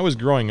 But when I was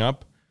growing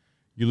up,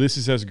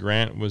 Ulysses S.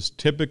 Grant was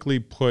typically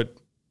put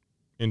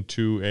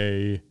into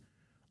a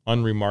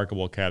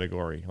unremarkable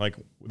category. Like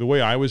the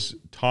way I was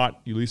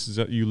taught,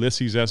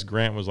 Ulysses S.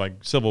 Grant was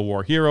like Civil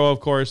War hero, of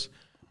course,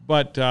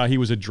 but he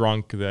was a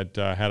drunk that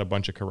had a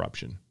bunch of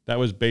corruption. That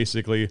was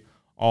basically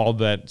all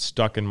that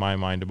stuck in my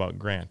mind about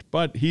Grant.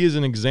 But he is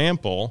an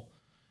example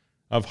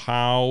of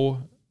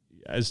how,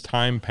 as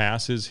time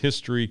passes,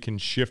 history can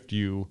shift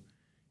you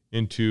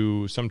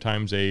into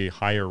sometimes a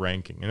higher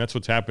ranking. And that's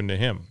what's happened to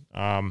him.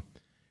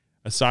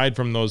 Aside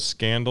from those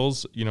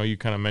scandals, you know, you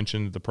kind of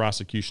mentioned the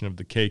prosecution of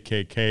the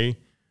KKK,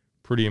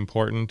 pretty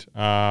important.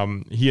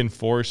 He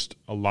enforced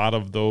a lot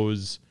of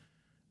those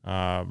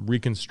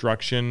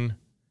Reconstruction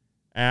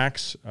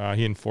acts.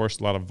 He enforced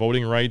a lot of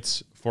voting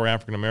rights for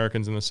African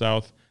Americans in the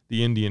South.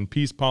 The Indian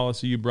peace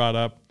policy you brought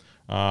up.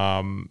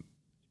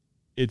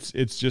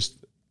 It's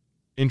just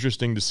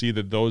interesting to see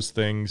that those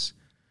things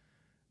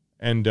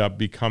end up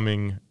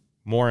becoming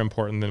more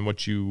important than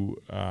what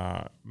you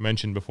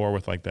mentioned before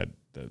with like that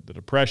the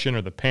depression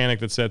or the panic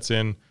that sets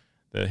in,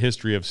 the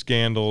history of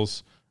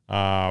scandals.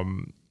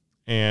 And,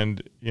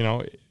 you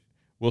know,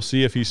 we'll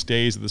see if he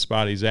stays at the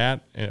spot he's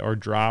at or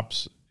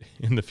drops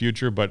in the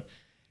future. But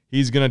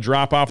he's going to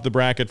drop off the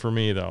bracket for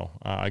me, though,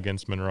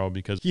 against Monroe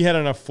because he had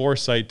enough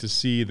foresight to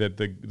see that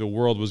the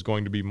world was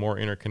going to be more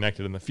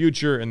interconnected in the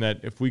future and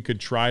that if we could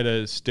try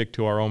to stick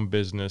to our own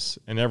business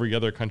and every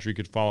other country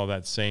could follow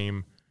that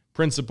same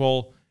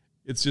principle,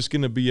 it's just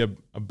going to be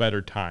a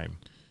better time.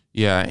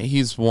 Yeah,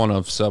 he's one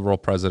of several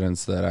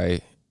presidents that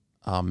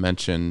I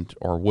mentioned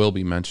or will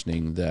be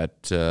mentioning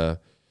that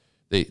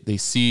they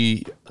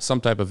see some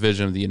type of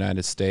vision of the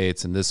United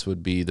States, and this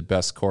would be the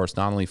best course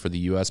not only for the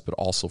U.S. but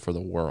also for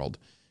the world.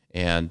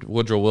 And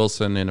Woodrow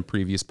Wilson, in a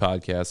previous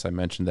podcast, I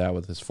mentioned that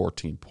with his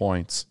 14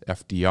 points.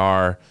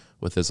 FDR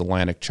with his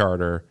Atlantic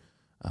Charter.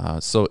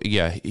 So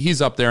yeah,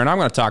 he's up there, and I'm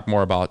going to talk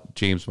more about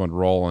James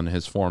Monroe and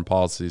his foreign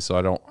policy. So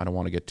I don't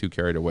want to get too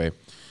carried away.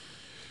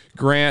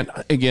 Grant,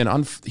 again,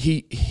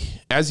 he,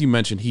 as you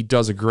mentioned, he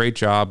does a great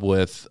job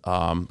with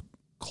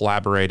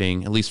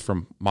collaborating, at least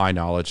from my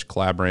knowledge,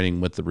 collaborating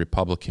with the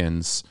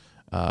Republicans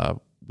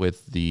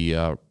with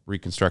the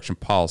Reconstruction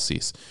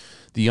policies.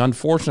 The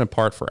unfortunate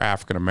part for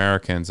African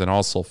Americans and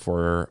also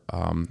for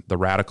the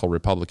radical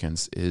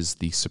Republicans is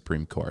the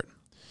Supreme Court.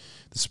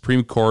 The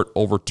Supreme Court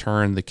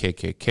overturned the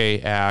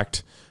KKK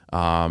Act.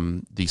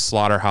 The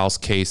slaughterhouse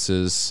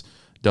cases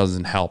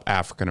doesn't help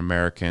African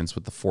Americans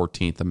with the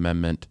 14th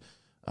Amendment.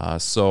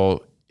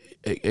 So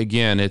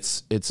again,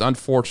 it's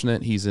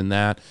unfortunate he's in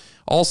that.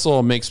 Also,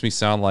 it makes me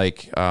sound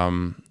like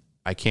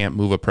I can't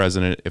move a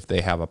president if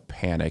they have a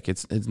panic.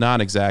 It's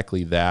not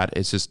exactly that.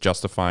 It's just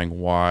justifying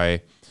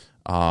why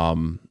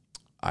I'm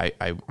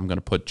going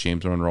to put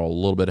James Monroe a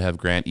little bit ahead of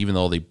Grant, even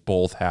though they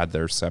both had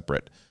their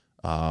separate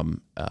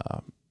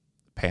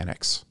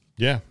panics.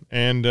 Yeah,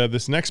 and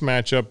this next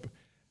matchup,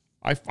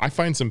 I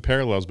find some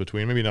parallels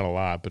between, maybe not a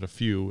lot, but a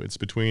few. It's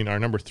between our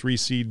number 3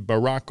 seed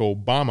Barack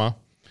Obama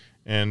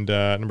and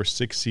number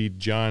 6 seed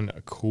John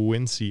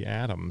Quincy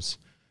Adams.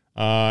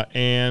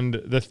 And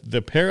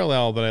the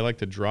parallel that I like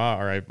to draw,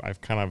 or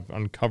I've kind of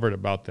uncovered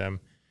about them,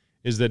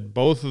 is that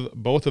both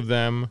of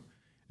them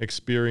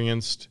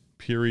experienced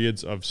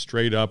periods of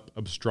straight up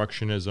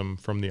obstructionism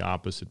from the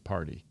opposite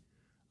party.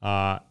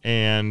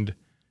 And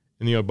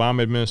in the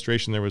Obama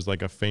administration, there was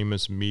like a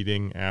famous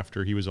meeting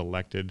after he was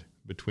elected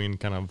between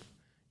kind of,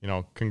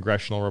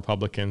 congressional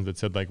Republicans that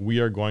said, like, we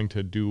are going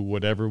to do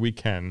whatever we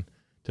can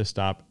to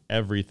stop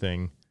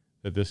everything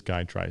that this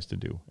guy tries to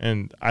do.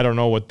 And I don't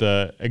know what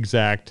the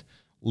exact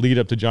lead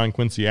up to John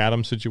Quincy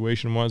Adams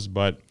situation was,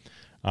 but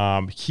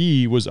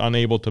he was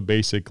unable to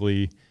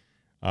basically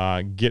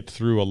get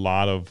through a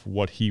lot of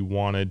what he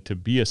wanted to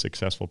be a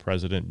successful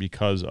president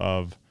because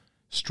of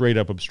straight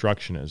up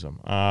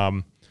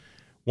obstructionism.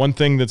 One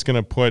thing that's going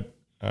to put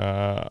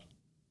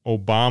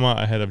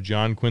Obama ahead of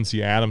John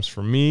Quincy Adams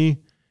for me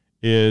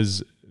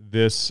is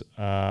this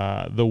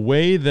the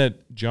way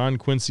that John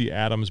Quincy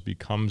Adams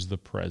becomes the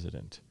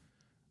president.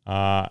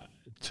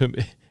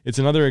 It's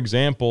another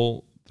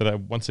example that I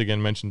once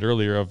again mentioned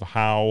earlier of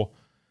how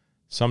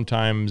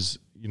sometimes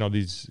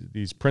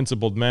these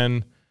principled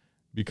men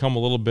become a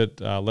little bit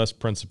less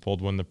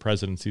principled when the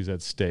presidency is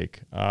at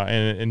stake.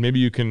 And maybe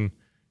you can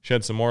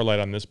shed some more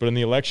light on this. But in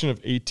the election of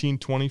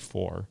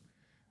 1824,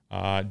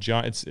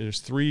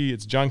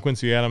 it's John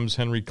Quincy Adams,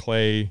 Henry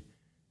Clay,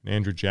 and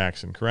Andrew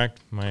Jackson,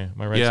 correct? Am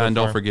I right? Yeah, so and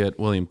far? don't forget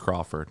William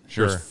Crawford.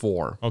 Sure. There's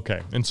 4.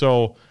 Okay, and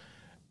so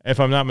if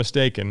I'm not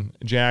mistaken,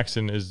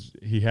 Jackson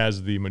he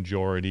has the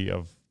majority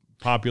of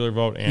popular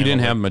vote. And he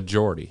didn't have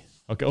majority.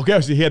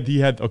 Okay. So he had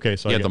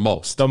the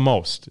most. The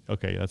most.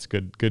 Okay, that's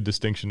good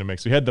distinction to make.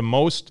 So he had the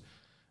most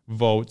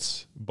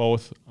votes,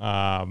 both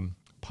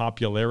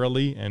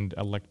popularly and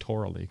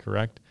electorally,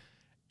 correct?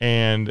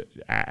 And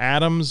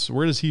Adams,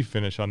 where does he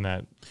finish on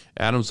that?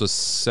 Adams was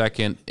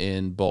second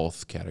in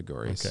both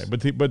categories.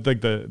 Okay, but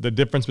like the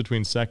difference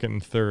between second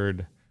and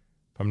third,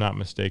 if I'm not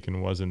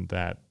mistaken, wasn't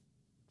that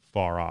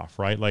far off,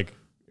 right? Like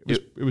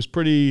it was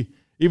pretty.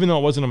 Even though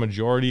it wasn't a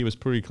majority, it was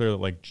pretty clear that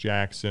like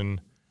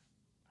Jackson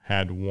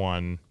had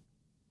won.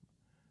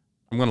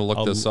 I'm going to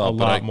look this up. A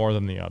lot more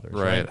than the others.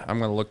 Right. I'm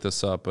going to look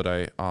this up, but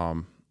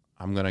I'm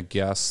going to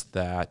guess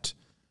that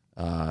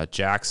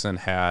Jackson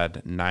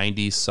had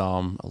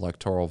 90-some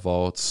electoral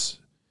votes,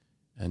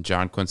 and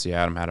John Quincy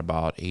Adams had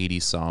about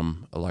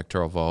 80-some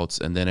electoral votes,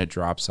 and then it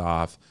drops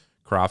off.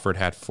 Crawford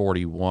had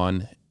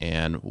 41,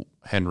 and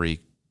Henry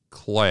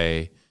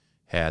Clay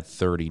had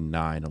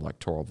 39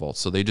 electoral votes.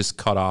 So they just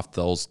cut off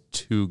those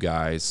 2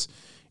 guys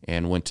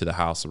and went to the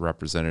House of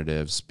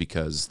Representatives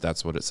because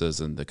that's what it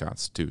says in the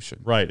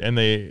Constitution. Right,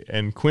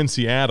 and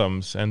Quincy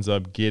Adams ends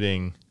up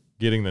getting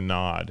the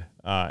nod.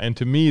 And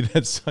to me,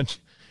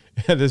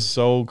 that is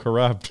so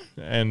corrupt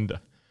and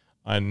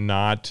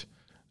not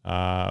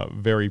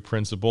very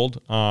principled.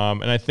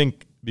 And I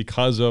think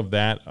because of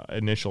that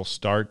initial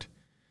start,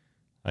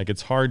 like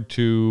it's hard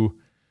to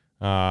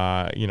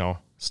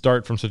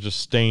start from such a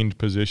stained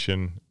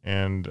position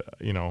and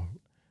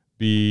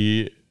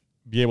be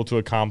able to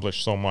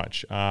accomplish so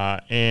much.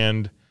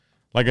 And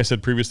like I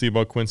said previously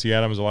about Quincy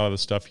Adams, a lot of the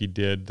stuff he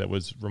did that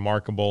was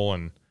remarkable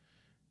and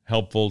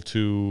helpful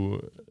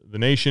to the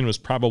nation was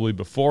probably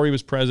before he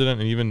was president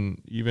and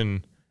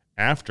even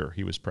after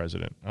he was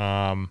president.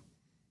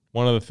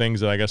 One of the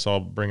things that I guess I'll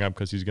bring up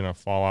because he's going to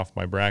fall off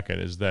my bracket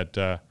is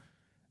that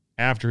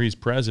after he's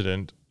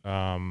president,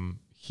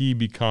 he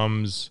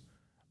becomes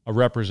a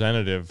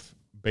representative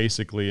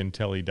basically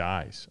until he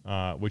dies,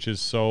 which is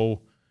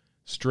so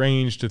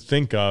strange to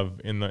think of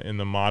in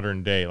the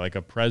modern day, like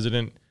a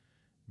president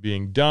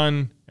being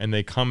done and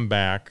they come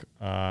back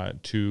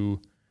to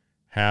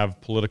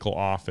have political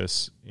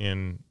office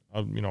in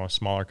a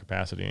smaller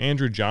capacity.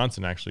 Andrew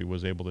Johnson actually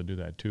was able to do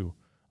that too.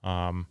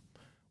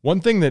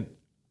 One thing that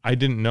I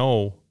didn't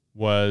know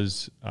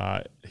was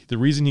the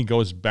reason he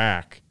goes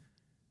back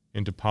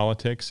into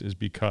politics is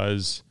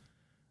because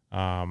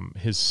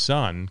his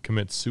son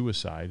commits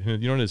suicide. You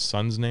know what his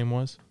son's name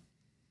was?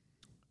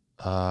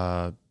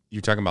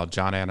 You're talking about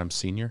John Adams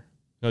Sr.?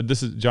 No,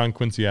 this is John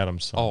Quincy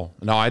Adams' son. Oh,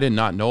 no, I did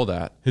not know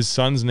that. His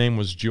son's name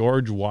was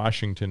George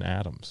Washington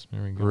Adams.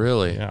 There we go.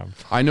 Really? Yeah.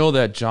 I know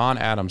that John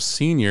Adams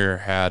Sr.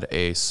 had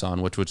a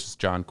son, which is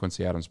John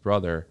Quincy Adams'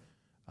 brother,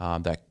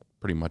 that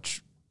pretty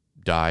much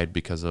died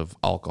because of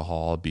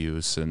alcohol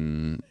abuse,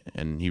 and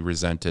he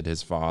resented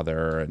his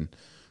father, and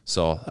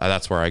so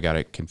that's where I got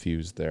it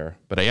confused there.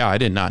 But yeah, I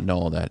did not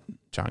know that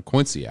John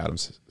Quincy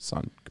Adams'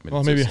 son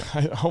committed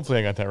suicide. Hopefully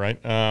I got that right.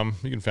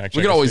 You can fact check.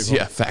 We can always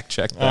fact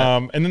check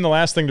that. And then the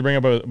last thing to bring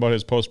up about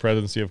his post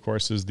presidency, of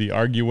course, is the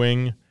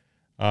arguing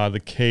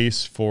the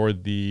case for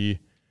the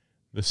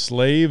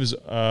slaves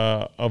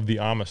of the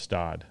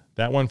Amistad.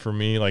 That one for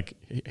me, like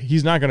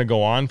he's not going to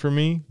go on for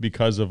me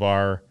because of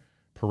our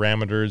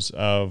parameters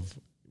of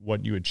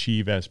what you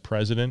achieve as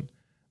president.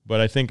 But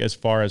I think as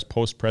far as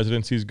post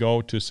presidencies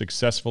go, to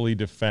successfully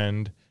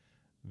defend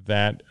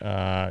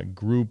that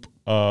group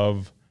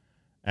of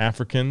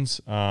Africans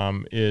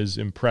is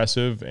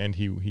impressive, and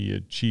he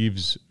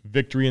achieves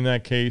victory in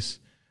that case,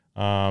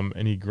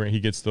 and he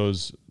gets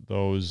those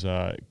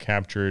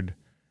captured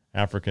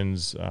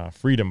Africans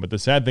freedom. But the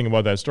sad thing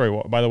about that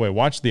story, by the way,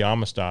 watch the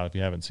Amistad if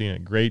you haven't seen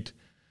it. Great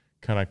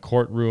kind of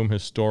courtroom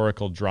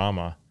historical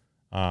drama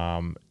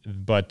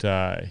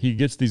But he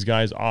gets these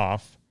guys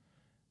off,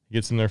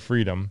 gets them their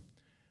freedom.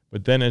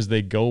 But then as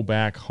they go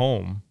back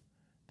home,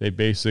 they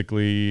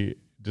basically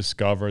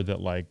discover that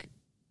like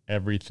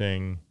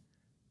everything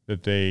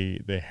that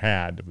they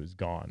had was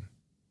gone.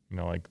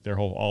 Like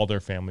all their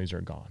families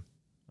are gone,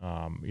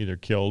 either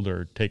killed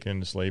or taken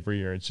into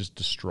slavery, or it's just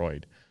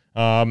destroyed.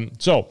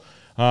 So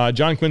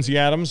John Quincy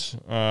Adams,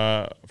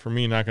 for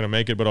me, not going to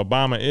make it, but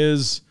Obama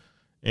is,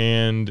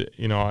 and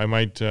I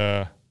might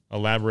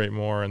elaborate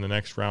more in the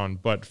next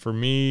round. But for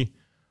me,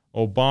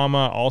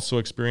 Obama also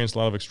experienced a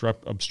lot of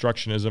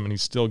obstructionism, and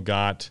he's still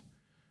got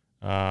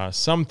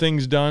some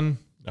things done.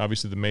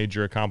 Obviously, the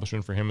major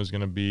accomplishment for him is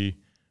going to be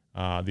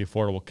the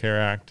Affordable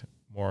Care Act,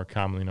 more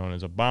commonly known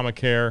as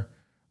Obamacare.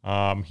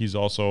 He's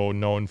also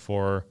known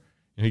for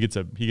he gets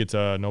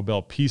a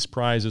Nobel Peace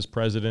Prize as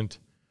president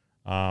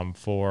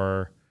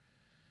for,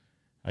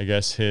 I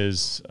guess,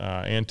 his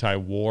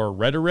anti-war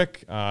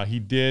rhetoric.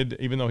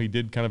 Even though he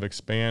did kind of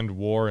expand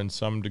war in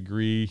some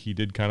degree, he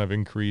did kind of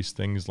increase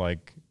things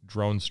like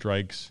drone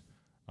strikes.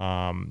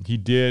 He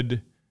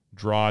did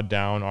draw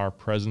down our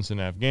presence in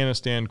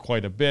Afghanistan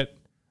quite a bit.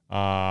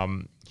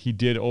 He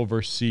did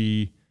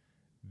oversee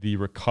the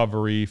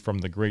recovery from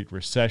the Great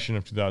Recession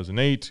of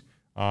 2008.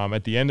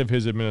 At the end of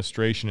his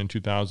administration in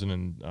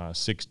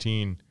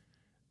 2016,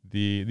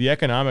 the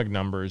economic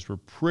numbers were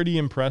pretty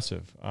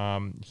impressive.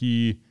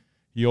 He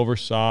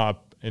oversaw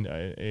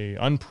a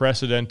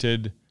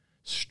unprecedented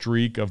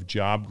streak of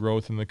job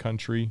growth in the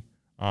country.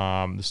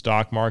 The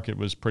stock market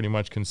was pretty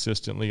much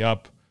consistently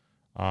up.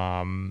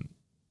 And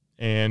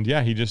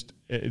yeah,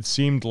 it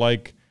seemed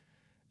like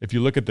if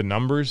you look at the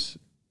numbers,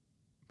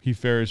 he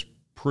fares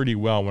pretty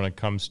well when it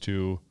comes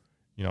to,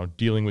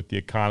 dealing with the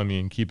economy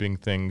and keeping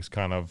things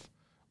kind of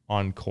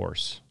on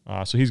course.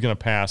 So he's going to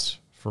pass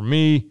for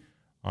me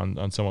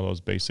on some of those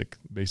basic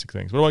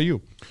things. What about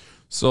you?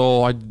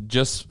 So I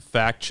just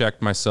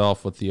fact-checked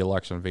myself with the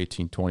election of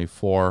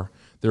 1824.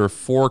 There were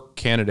 4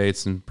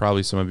 candidates, and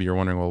probably some of you are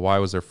wondering, well, why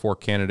was there 4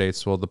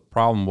 candidates? Well, the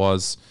problem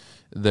was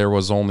there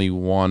was only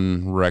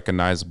one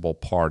recognizable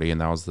party, and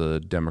that was the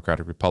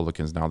Democratic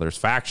Republicans. Now, there's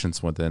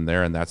factions within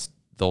there, and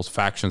those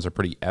factions are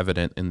pretty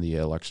evident in the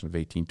election of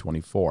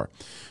 1824.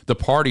 The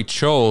party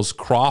chose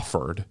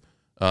Crawford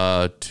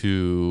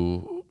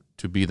to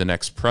be the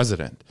next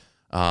president.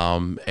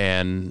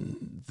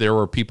 And there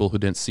were people who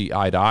didn't see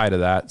eye to eye to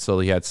that, so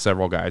he had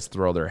several guys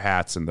throw their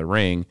hats in the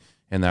ring,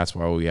 and that's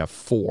why we have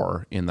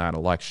 4 in that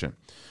election.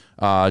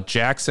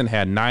 Jackson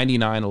had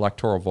 99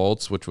 electoral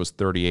votes, which was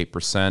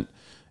 38%,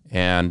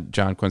 and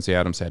John Quincy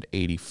Adams had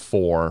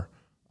 84,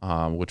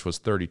 which was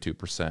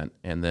 32%,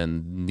 and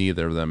then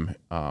neither of them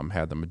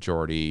had the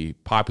majority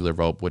popular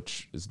vote,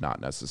 which is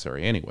not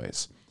necessary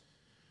anyways.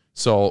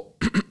 So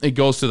it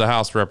goes to the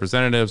House of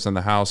Representatives, and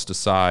the House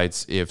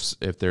decides if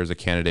there's a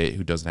candidate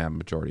who doesn't have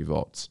majority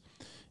votes.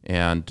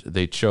 And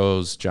they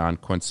chose John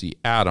Quincy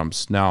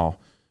Adams. Now,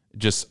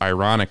 just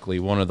ironically,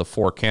 one of the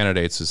 4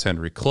 candidates is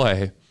Henry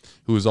Clay,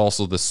 who is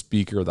also the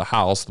Speaker of the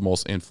House, the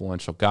most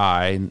influential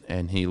guy.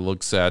 And he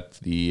looks at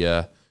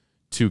the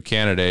 2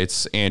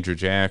 candidates, Andrew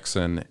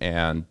Jackson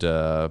and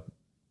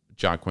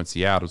John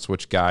Quincy Adams,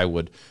 which guy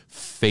would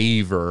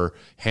favor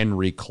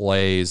Henry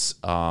Clay's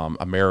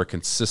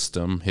American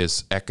system,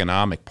 his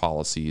economic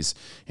policies.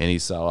 And he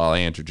said, well,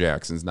 Andrew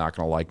Jackson's not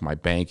going to like my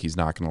bank. He's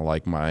not going to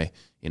like my,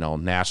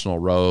 national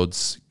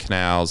roads,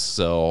 canals.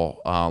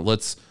 So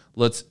let's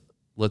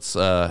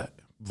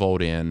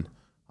vote in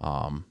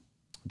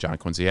John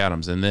Quincy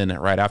Adams. And then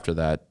right after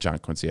that, John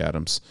Quincy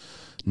Adams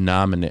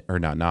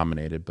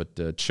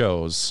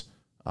chose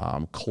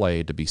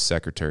Clay to be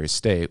Secretary of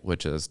State,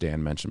 which, as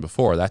Dan mentioned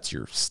before, that's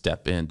your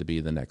step in to be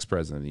the next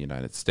president of the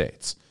United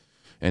States.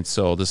 And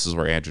so this is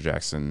where Andrew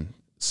Jackson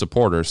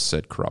supporters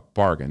said corrupt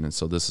bargain. And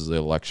so this is the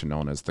election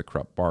known as the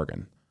corrupt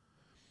bargain.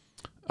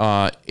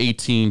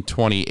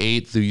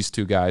 1828, these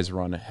 2 guys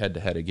run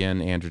head-to-head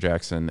again, Andrew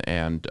Jackson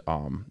and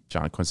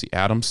John Quincy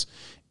Adams.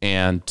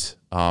 And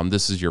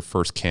this is your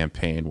first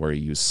campaign where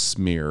you use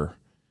smear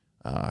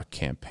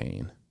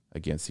campaign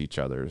against each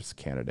other's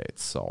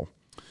candidates. So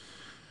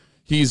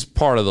he's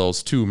part of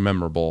those 2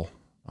 memorable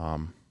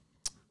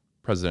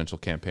presidential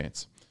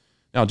campaigns.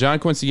 Now, John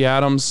Quincy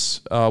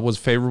Adams was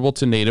favorable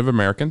to Native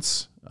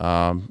Americans,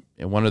 and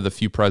one of the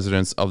few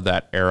presidents of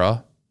that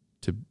era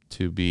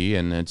to be,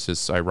 and it's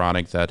just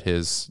ironic that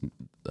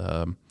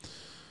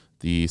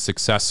the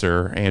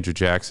successor, Andrew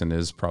Jackson,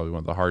 is probably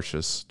one of the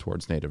harshest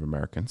towards Native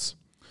Americans.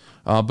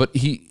 But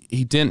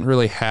he didn't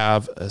really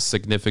have a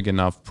significant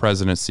enough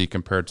presidency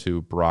compared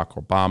to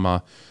Barack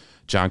Obama.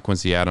 John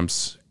Quincy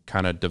Adams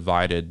kind of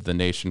divided the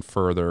nation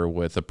further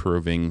with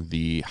approving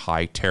the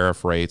high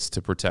tariff rates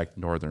to protect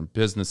northern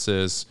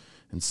businesses,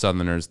 and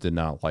Southerners did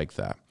not like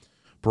that.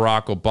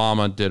 Barack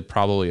Obama did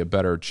probably a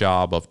better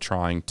job of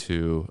trying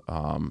to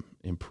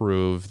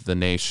improve the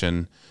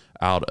nation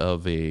out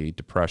of a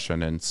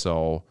depression, and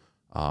so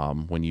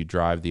when you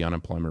drive the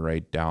unemployment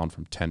rate down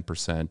from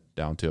 10%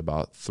 down to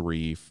about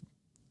 3%,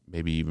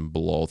 maybe even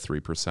below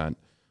 3%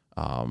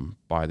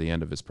 by the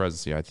end of his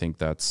presidency, I think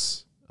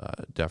that's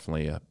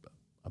definitely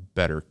a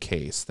better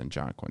case than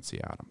John Quincy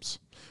Adams.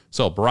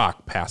 So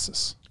Barack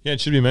passes. Yeah,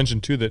 it should be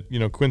mentioned too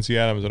that Quincy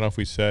Adams, I don't know if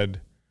we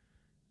said,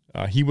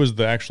 he was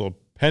the actual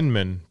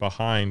penman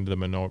behind the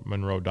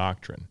Monroe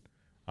Doctrine.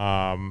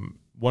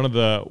 One of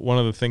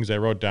the things I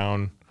wrote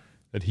down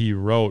that he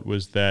wrote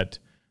was that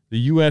the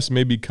U.S.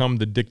 may become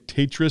the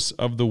dictatress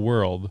of the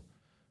world,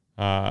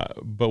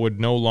 but would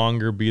no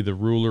longer be the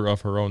ruler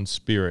of her own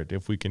spirit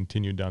if we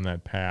continue down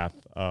that path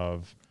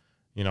of,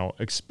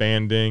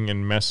 expanding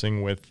and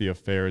messing with the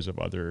affairs of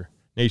other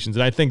nations.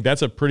 And I think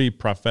that's a pretty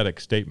prophetic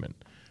statement.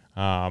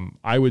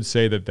 I would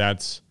say that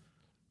that's,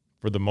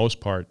 for the most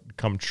part,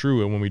 come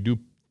true. And when we do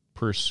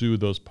pursue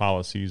those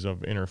policies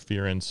of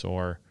interference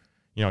or,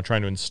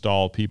 trying to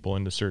install people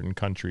into certain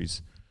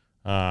countries,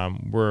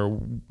 we're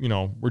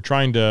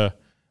trying to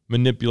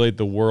manipulate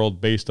the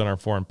world based on our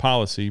foreign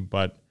policy.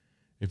 But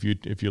if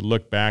you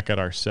look back at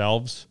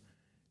ourselves,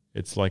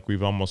 it's like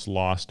we've almost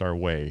lost our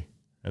way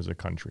as a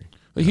country.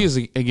 But he's,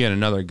 again,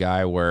 another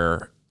guy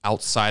where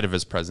outside of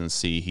his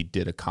presidency, he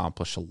did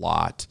accomplish a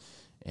lot.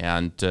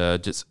 And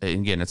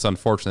again, it's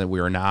unfortunate that we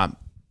are not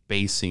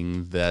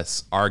basing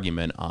this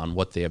argument on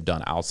what they have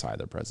done outside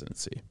their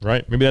presidency.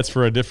 Right. Maybe that's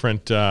for a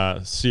different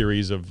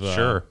series of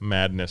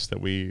madness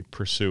that we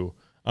pursue.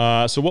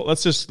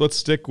 Let's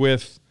stick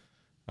with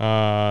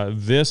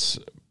this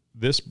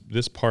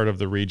part of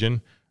the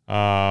region.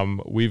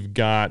 We've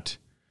got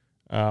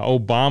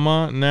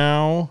Obama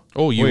now.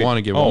 Oh, you want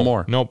to give one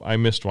more? Nope, I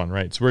missed one.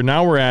 Right. So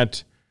we're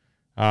at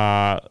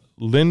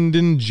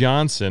Lyndon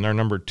Johnson, our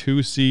number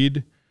 2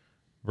 seed,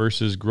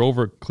 versus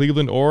Grover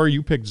Cleveland, or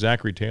you picked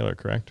Zachary Taylor,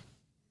 correct?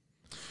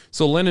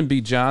 So Lyndon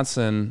B.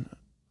 Johnson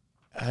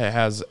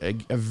has a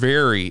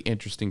very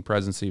interesting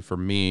presidency for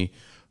me,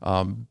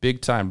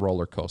 big time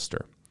roller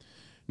coaster.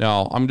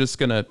 Now, I'm just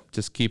going to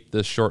keep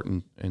this short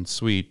and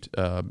sweet.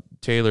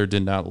 Taylor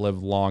did not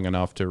live long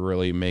enough to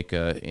really make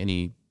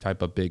any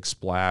type of big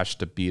splash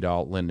to beat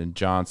out Lyndon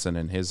Johnson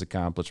and his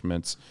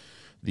accomplishments.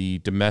 The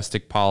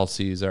domestic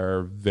policies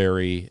are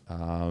very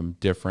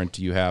different.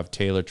 You have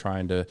Taylor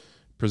trying to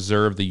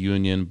preserve the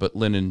Union, but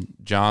Lyndon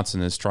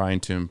Johnson is trying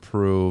to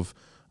improve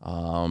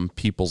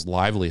people's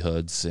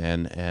livelihoods,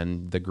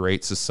 and the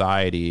Great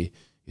Society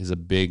is a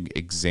big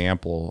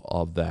example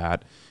of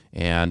that.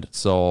 And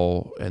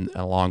so, and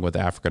along with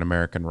African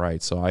American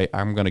rights. So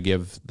I'm going to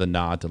give the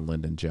nod to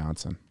Lyndon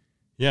Johnson.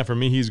 Yeah, for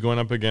me, he's going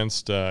up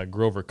against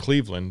Grover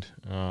Cleveland.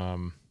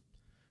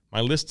 My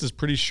list is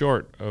pretty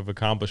short of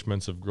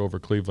accomplishments of Grover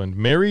Cleveland.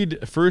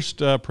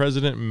 First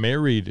president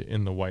married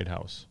in the White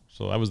House.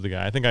 So that was the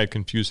guy. I think I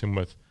confuse him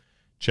with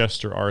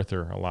Chester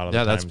Arthur a lot of the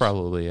times. Yeah, that's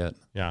probably it.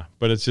 Yeah,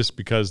 but it's just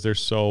because they're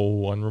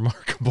so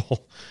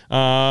unremarkable.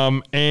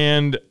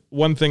 And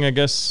one thing I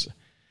guess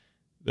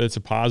that's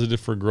a positive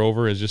for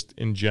Grover is just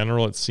in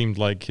general, it seemed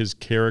like his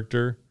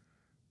character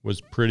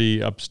was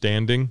pretty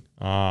upstanding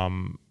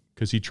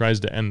because he tries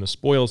to end the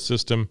spoils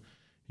system.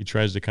 He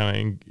tries to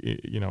kind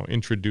of,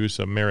 introduce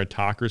a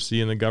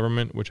meritocracy in the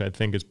government, which I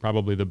think is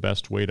probably the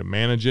best way to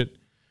manage it.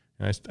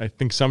 And I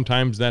think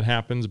sometimes that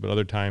happens, but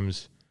other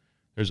times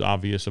there's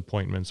obvious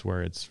appointments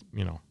where it's,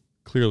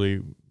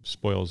 clearly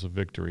spoils of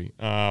victory.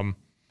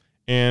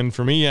 And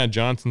for me,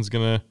 Johnson's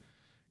gonna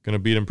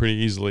beat him pretty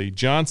easily.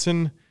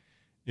 Johnson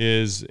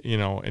is,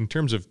 in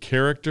terms of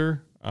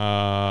character,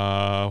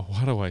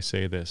 how do I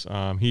say this?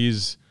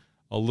 He's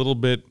a little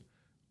bit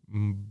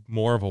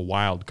more of a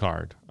wild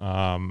card.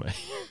 I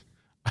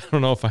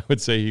don't know if I would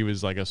say he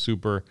was like a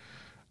super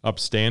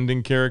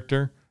upstanding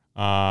character.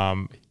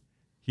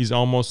 He's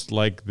almost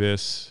like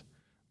this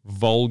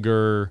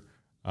vulgar,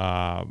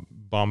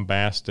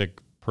 bombastic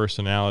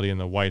personality in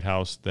the White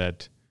House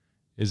that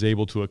is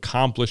able to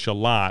accomplish a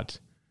lot,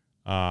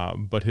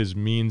 but his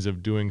means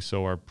of doing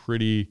so are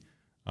pretty,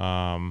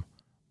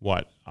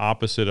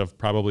 opposite of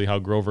probably how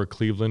Grover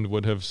Cleveland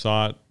would have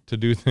sought to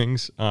do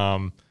things.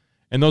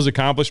 And those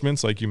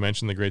accomplishments, like you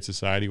mentioned, the Great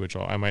Society, which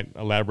I might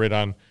elaborate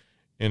on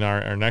in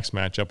our next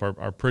matchup,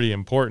 are pretty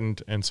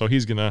important. And so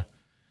he's gonna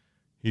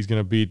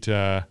beat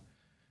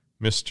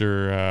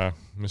Mr.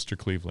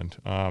 Cleveland.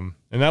 And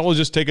that will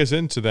just take us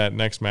into that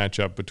next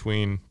matchup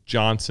between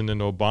Johnson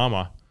and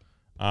Obama.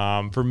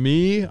 For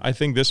me, I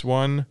think this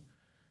one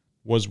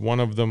was one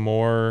of the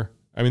more,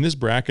 this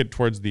bracket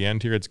towards the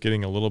end here, it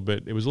was a little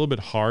bit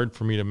hard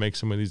for me to make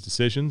some of these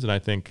decisions. And I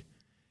think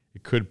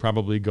it could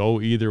probably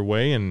go either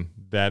way, and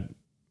that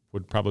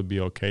would probably be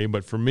okay.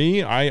 But for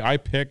me, I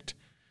picked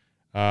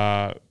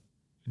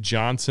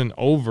Johnson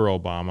over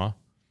Obama.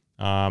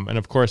 And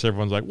of course,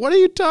 everyone's like, what are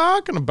you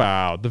talking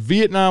about? The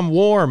Vietnam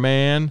War,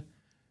 man.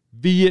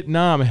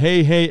 Vietnam.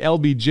 Hey,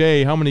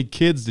 LBJ, how many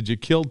kids did you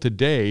kill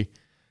today?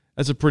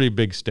 That's a pretty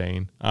big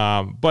stain.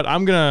 But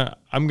I'm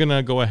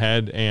gonna go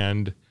ahead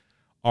and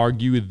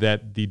argue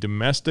that the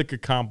domestic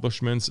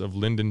accomplishments of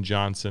Lyndon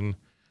Johnson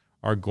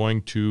are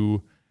going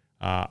to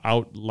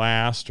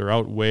outlast or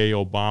outweigh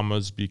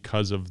Obama's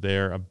because of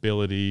their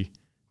ability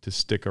to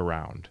stick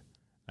around.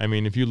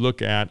 If you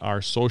look at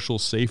our social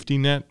safety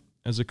net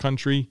as a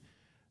country,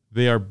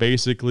 they are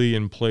basically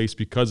in place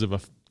because of a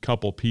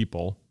couple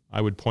people.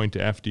 I would point to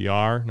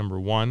FDR, number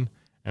one,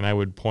 and I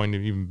would point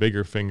an even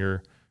bigger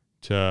finger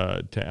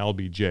to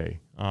LBJ.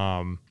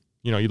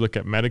 You look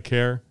at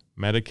Medicare,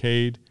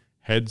 Medicaid,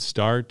 Head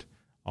Start,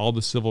 all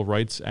the civil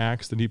rights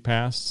acts that he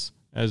passed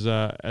as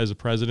a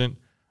president.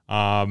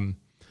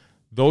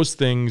 Those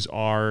things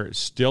are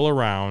still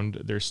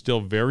around. They're still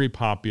very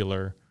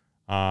popular.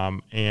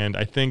 And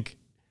I think,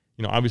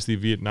 obviously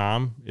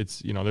Vietnam,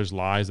 it's, there's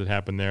lies that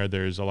happen there.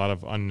 There's a lot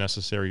of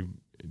unnecessary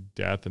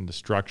death and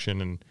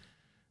destruction and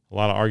a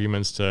lot of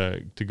arguments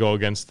to go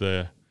against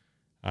the,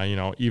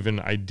 even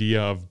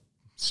idea of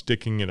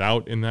sticking it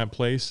out in that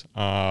place.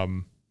 But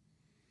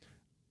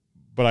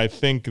I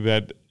think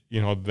that,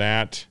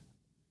 that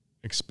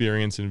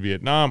experience in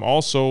Vietnam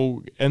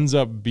also ends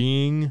up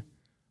being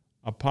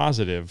a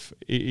positive.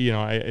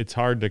 It's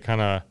hard to kind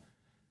of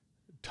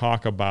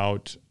talk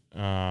about,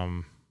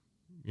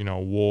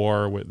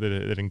 war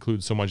that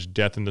includes so much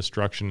death and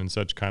destruction in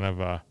such kind of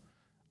a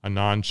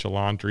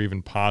nonchalant or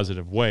even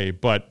positive way.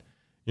 But,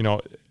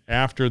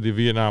 after the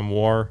Vietnam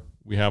War,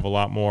 we have a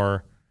lot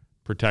more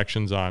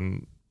protections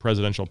on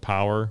presidential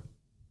power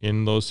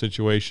in those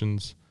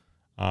situations.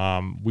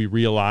 We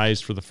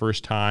realized for the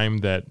first time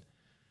that,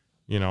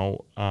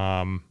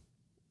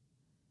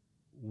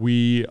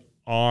 we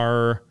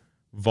are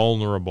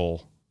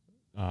vulnerable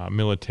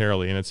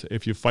militarily. And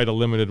if you fight a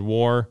limited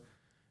war,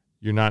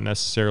 you're not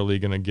necessarily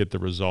going to get the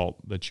result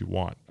that you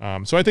want.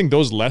 So I think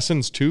those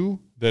lessons, too,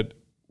 that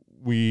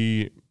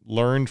we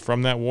learned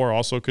from that war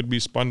also could be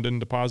spun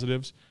into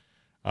positives.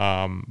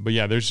 But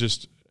yeah, there's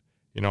just,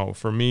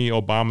 for me,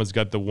 Obama's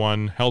got the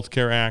One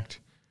Healthcare Act,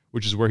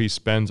 which is where he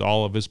spends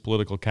all of his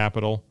political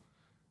capital.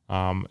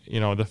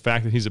 The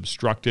fact that he's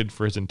obstructed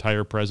for his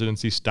entire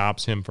presidency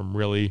stops him from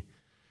really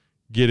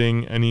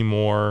getting any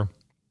more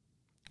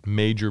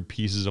major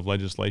pieces of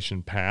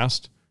legislation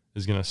passed,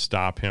 is going to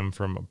stop him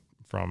from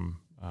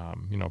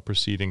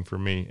proceeding for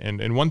me.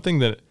 And one thing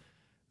that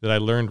I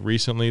learned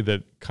recently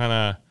that kind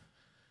of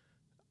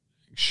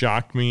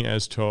shocked me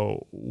as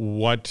to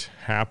what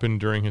happened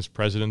during his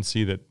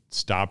presidency that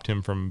stopped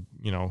him from,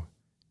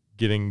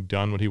 getting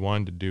done what he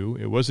wanted to do.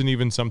 It wasn't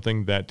even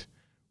something that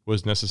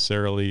was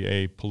necessarily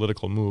a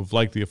political move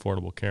like the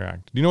Affordable Care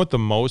Act. Do you know what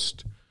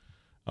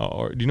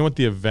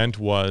the event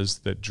was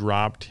that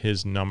dropped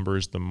his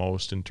numbers the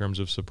most in terms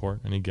of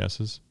support? Any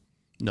guesses?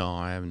 No,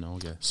 I have no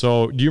guess.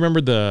 So do you remember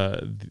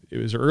it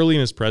was early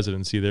in his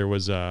presidency, there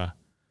was a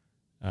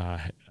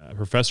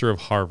professor of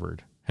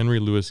Harvard, Henry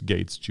Louis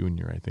Gates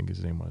Jr., I think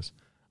his name was.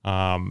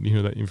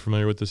 You're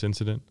familiar with this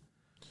incident?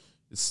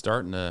 It's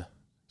starting to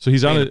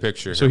he's on a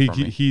picture. So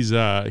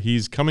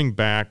he's coming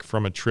back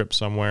from a trip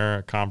somewhere,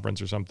 a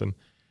conference or something,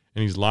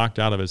 and he's locked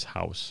out of his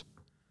house,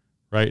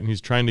 right? And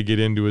he's trying to get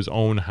into his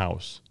own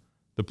house.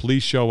 The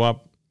police show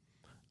up,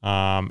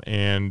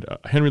 and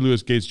Henry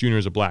Louis Gates Jr.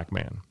 is a black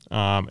man,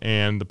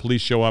 and the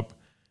police show up.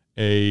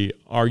 A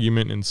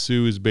argument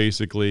ensues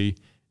basically,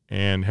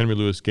 and Henry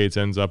Louis Gates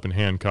ends up in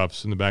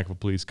handcuffs in the back of a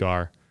police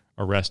car,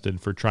 arrested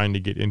for trying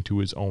to get into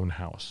his own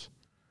house.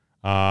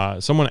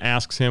 Someone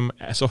asks him,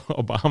 so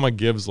Obama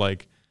gives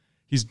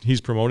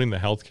he's promoting the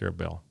healthcare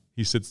bill.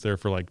 He sits there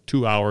for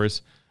 2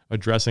 hours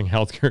addressing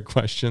healthcare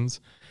questions.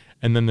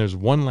 And then there's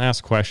one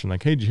last question, hey,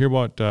 did you hear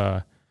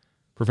about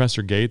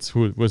Professor Gates,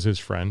 who was his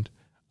friend?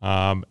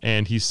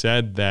 And he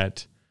said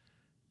that,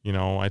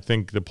 I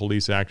think the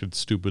police acted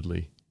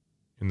stupidly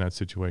in that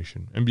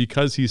situation. And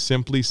because he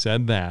simply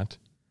said that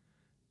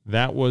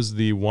was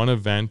the one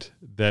event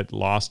that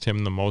lost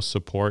him the most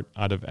support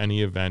out of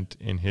any event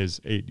in his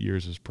 8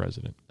 years as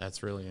president.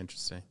 That's really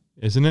interesting.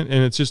 Isn't it?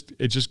 And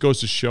it just goes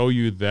to show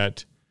you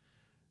that,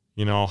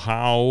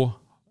 how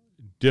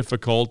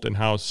difficult and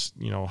how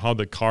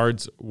the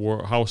cards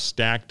were, how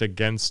stacked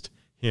against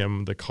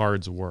him the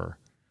cards were.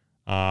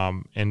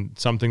 And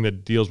something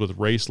that deals with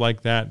race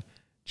like that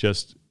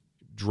just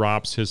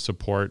drops his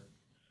support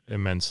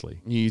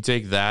immensely. You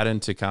take that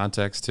into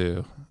context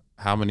too.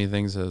 How many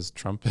things has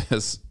Trump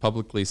has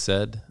publicly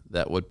said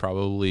that would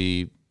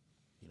probably,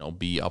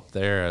 be up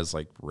there as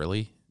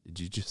really? Did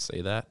you just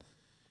say that?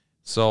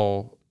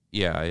 So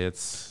yeah,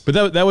 it's.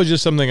 But that was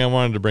just something I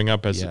wanted to bring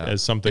up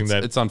as something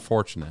it's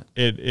unfortunate.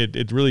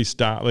 It really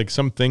stopped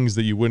some things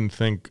that you wouldn't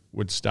think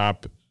would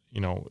stop the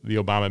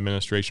Obama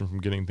administration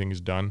from getting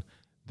things done.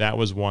 That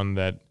was one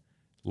that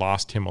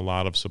lost him a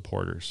lot of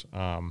supporters.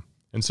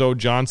 And so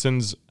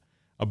Johnson's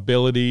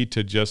ability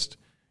to just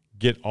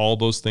get all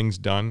those things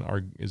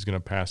done is going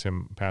to pass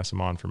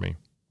him on for me.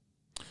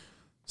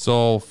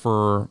 So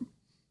for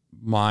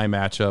my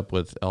matchup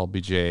with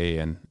LBJ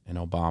and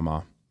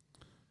Obama,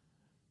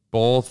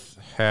 both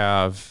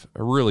have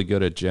a really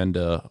good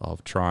agenda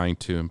of trying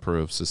to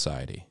improve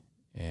society.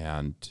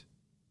 And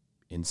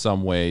in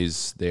some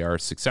ways they are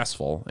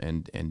successful.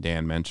 And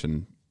Dan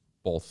mentioned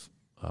both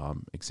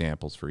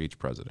examples for each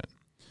president.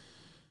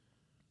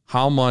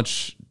 How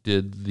much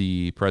did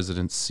the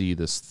president see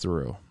this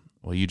through?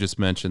 Well, you just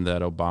mentioned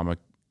that Obama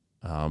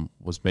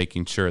was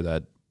making sure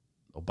that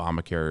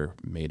Obamacare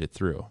made it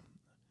through.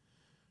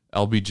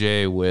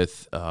 LBJ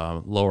with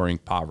lowering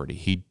poverty.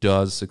 He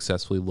does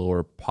successfully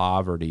lower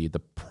poverty. The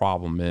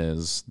problem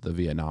is the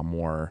Vietnam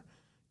War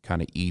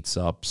kind of eats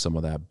up some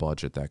of that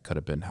budget that could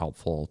have been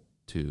helpful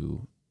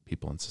to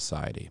people in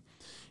society.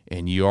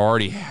 And you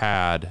already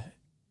had,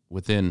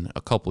 within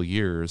a couple of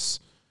years,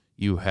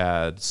 you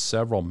had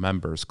several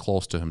members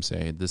close to him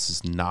saying, this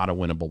is not a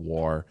winnable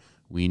war.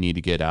 We need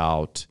to get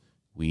out.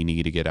 We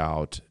need to get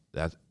out.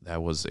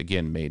 That was,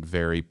 again, made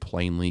very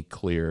plainly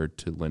clear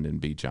to Lyndon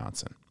B.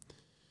 Johnson.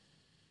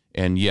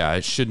 And yeah,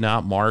 it should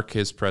not mark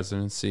his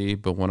presidency,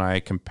 but when I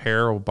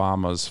compare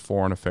Obama's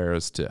foreign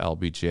affairs to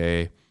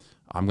LBJ,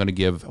 I'm going to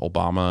give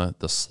Obama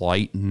the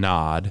slight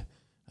nod.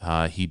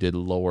 He did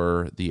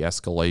lower the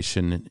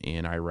escalation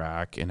in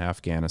Iraq and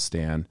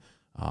Afghanistan.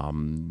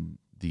 One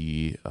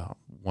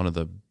of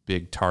the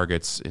big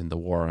targets in the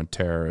war on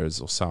terror is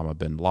Osama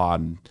bin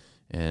Laden,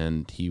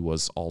 and he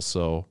was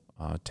also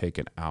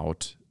taken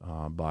out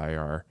by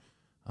our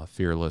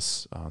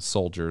fearless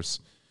soldiers.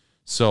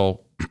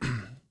 So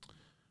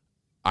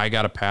I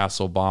got to pass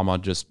Obama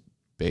just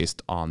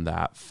based on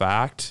that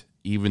fact,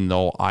 even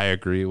though I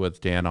agree with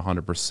Dan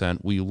 100%.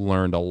 We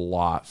learned a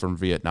lot from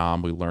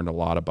Vietnam. We learned a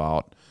lot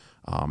about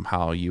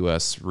how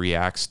U.S.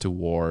 reacts to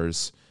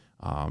wars,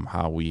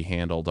 how we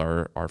handled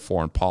our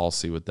foreign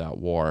policy with that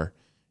war,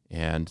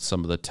 and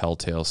some of the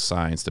telltale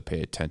signs to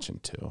pay attention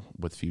to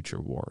with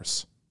future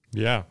wars.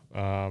 Yeah.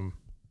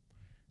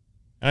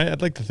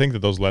 I'd like to think that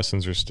those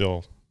lessons are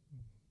still,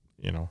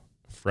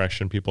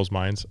 fresh in people's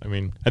minds. I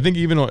mean, I think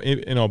even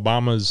in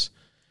Obama's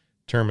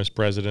term as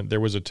president, there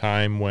was a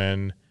time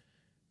when,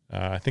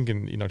 I think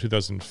in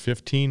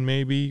 2015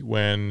 maybe,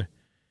 when,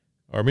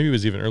 or maybe it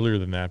was even earlier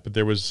than that, but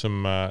there was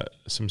some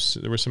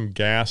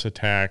gas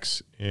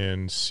attacks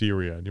in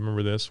Syria. Do you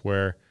remember this?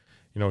 Where,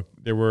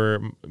 there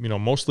were,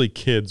 mostly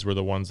kids were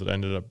the ones that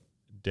ended up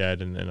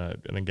dead in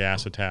a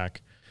gas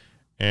attack,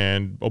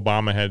 and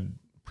Obama had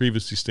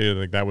previously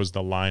stated that was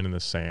the line in the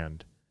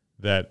sand,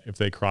 that if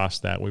they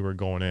crossed that, we were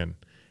going in.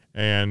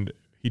 And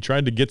he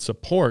tried to get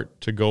support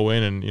to go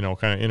in and,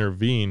 kind of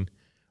intervene.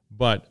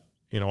 But,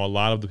 a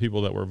lot of the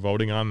people that were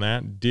voting on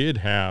that did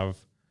have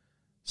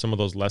some of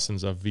those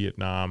lessons of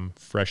Vietnam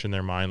fresh in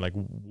their mind. Like,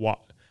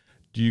 what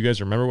do you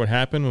guys remember what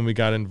happened when we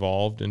got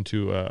involved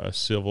into a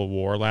civil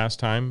war last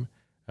time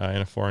in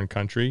a foreign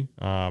country?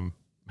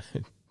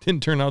 It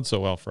didn't turn out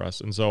so well for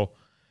us. And so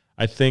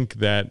I think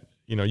that,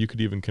 you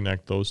could even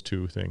connect those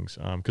two things.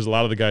 Because a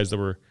lot of the guys that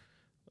were,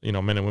 men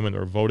and women that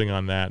were voting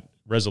on that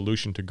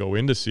resolution to go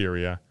into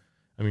Syria,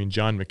 I mean,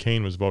 John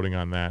McCain was voting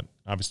on that.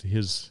 Obviously,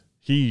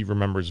 he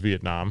remembers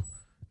Vietnam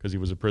because he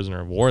was a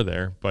prisoner of war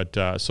there. But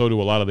so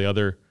do a lot of the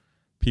other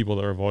people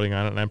that were voting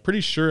on it. And I'm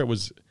pretty sure it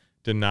was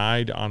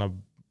denied on a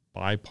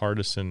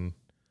bipartisan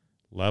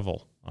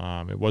level.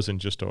 It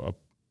wasn't just a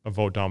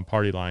vote down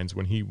party lines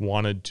when he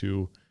wanted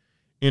to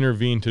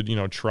intervene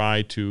to,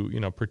 try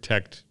to,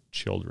 protect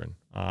children.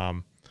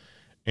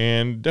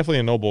 And definitely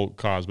a noble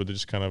cause, but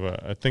just kind of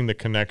a thing that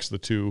connects the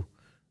two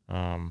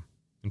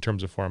in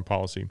terms of foreign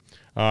policy.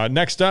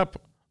 Next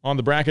up on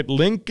the bracket,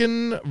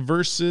 Lincoln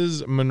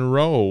versus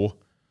Monroe.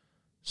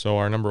 So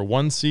our number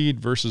 1 seed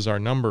versus our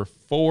number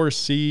 4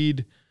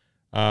 seed.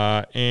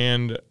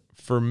 And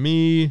for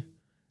me,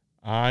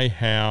 I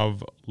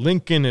have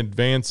Lincoln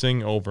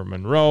advancing over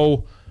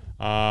Monroe.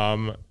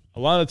 A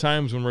lot of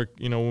times when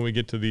when we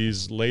get to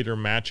these later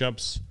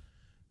matchups,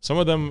 some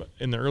of them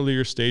in the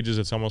earlier stages,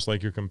 it's almost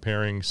like you're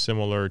comparing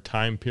similar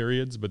time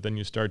periods, but then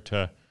you start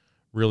to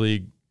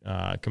really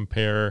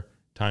compare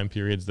time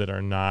periods that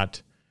are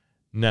not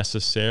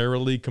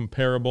necessarily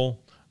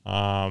comparable.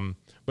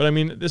 But I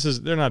mean,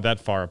 they're not that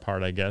far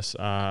apart, I guess.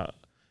 And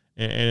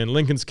in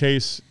Lincoln's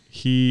case,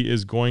 he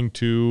is going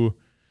to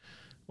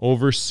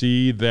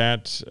oversee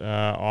that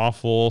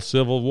awful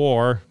Civil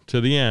War to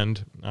the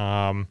end.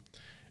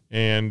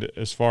 And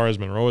as far as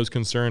Monroe is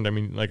concerned, I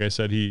mean, like I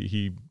said,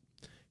 he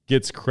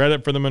gets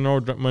credit for the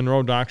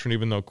Monroe Doctrine,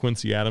 even though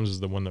Quincy Adams is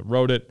the one that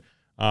wrote it,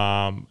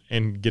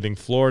 and getting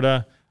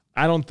Florida.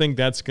 I don't think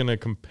that's going to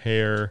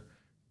compare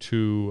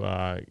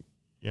to,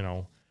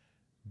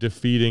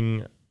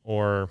 defeating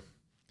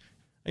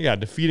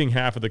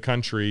half of the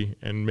country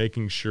and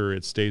making sure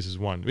it stays as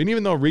one. I mean,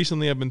 even though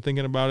recently I've been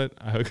thinking about it,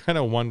 I kind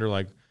of wonder,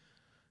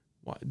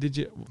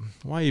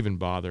 why even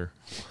bother?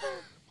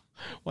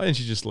 Why didn't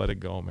you just let it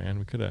go, man?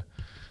 We could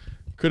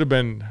have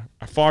been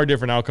a far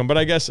different outcome. But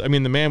I guess, the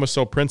man was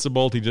so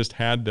principled, he just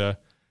had to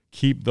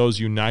keep those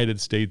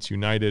United States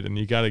united, and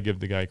you got to give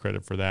the guy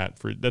credit for that.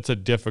 That's a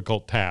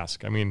difficult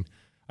task. I mean,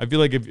 I feel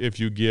like if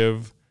you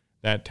give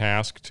that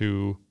task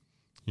to,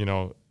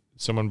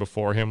 someone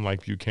before him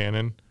like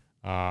Buchanan,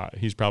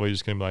 he's probably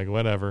just going to be like,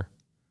 whatever,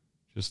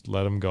 just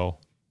let him go.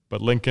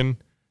 But Lincoln,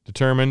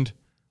 determined,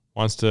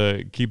 wants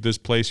to keep this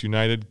place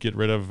united, get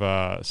rid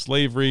of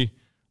slavery,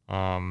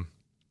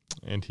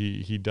 and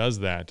he does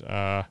that.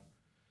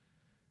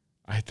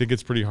 I think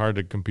it's pretty hard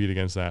to compete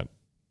against that.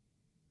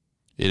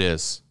 It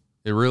is.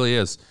 It really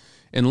is.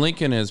 And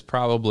Lincoln is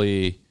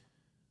probably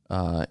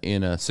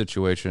in a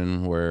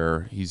situation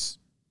where he's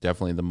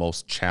definitely the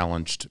most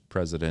challenged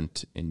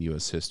president in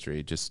U.S.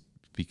 history just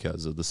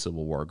because of the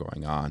Civil War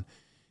going on.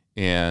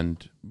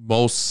 And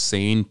most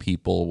sane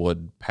people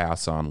would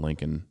pass on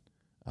Lincoln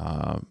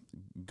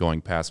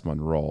going past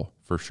Monroe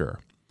for sure.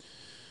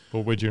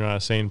 But would you not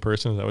a sane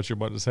person? Is that what you're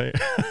about to say?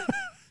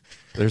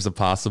 There's a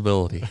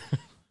possibility.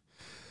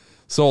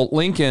 So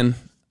Lincoln,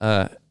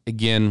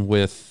 again,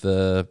 with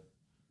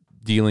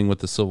dealing with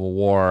the Civil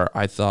War,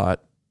 I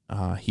thought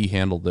he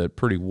handled it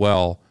pretty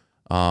well.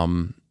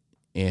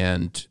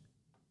 And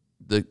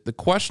the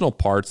questionable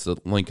parts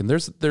that Lincoln,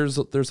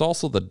 there's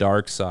also the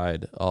dark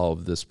side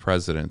of this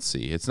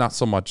presidency. It's not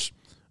so much,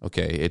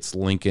 okay, it's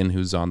Lincoln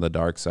who's on the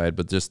dark side,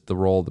 but just the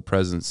role of the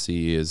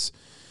presidency is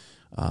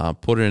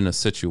put in a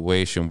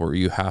situation where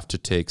you have to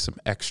take some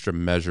extra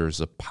measures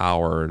of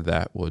power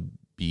that would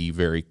be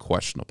very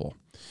questionable.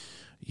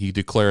 He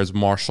declares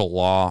martial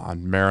law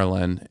on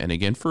Maryland, and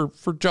again, for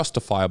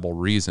justifiable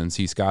reasons,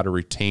 he's got to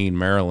retain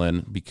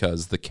Maryland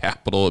because the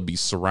capital would be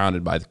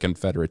surrounded by the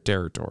Confederate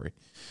territory.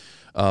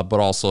 But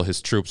also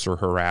his troops are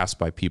harassed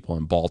by people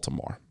in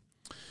Baltimore.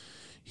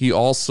 He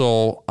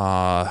also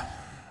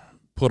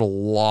put a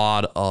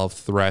lot of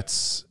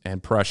threats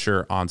and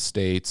pressure on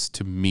states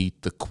to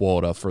meet the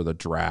quota for the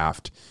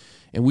draft.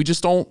 And we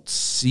just don't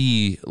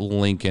see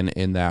Lincoln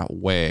in that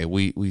way.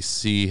 We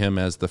see him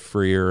as the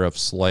freer of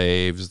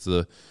slaves,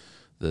 the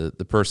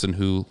person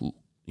who,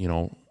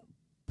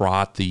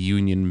 brought the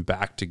Union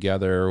back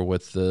together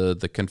with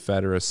the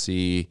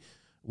Confederacy.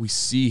 We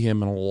see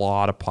him in a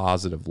lot of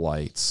positive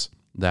lights,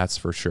 that's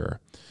for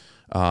sure.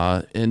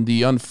 And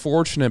the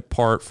unfortunate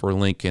part for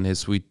Lincoln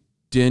is we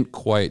didn't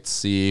quite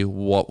see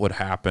what would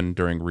happen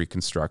during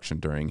Reconstruction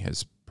during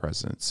his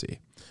presidency.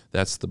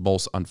 That's the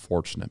most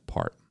unfortunate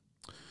part.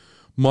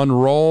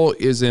 Monroe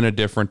is in a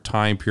different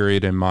time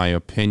period, in my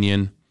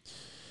opinion.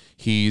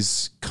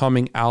 He's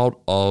coming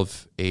out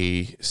of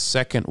a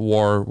second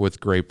war with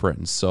Great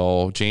Britain.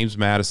 So James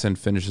Madison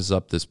finishes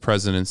up this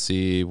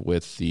presidency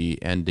with the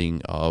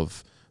ending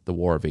of the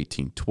War of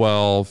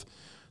 1812.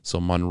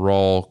 So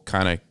Monroe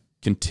kind of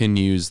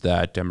continues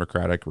that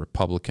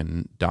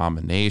Democratic-Republican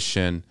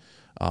domination,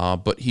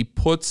 but he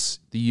puts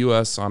the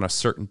U.S. on a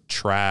certain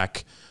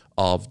track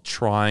of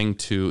trying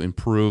to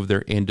improve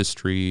their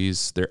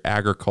industries, their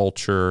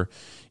agriculture.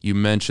 You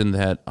mentioned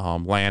that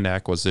land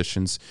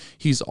acquisitions.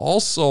 He's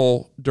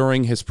also,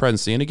 during his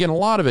presidency, and again, a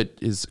lot of it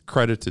is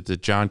credited to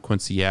John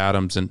Quincy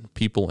Adams and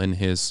people in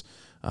his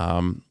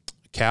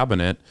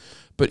cabinet,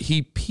 but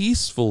he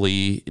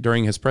peacefully,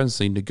 during his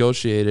presidency,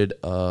 negotiated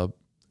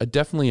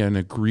definitely an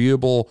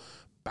agreeable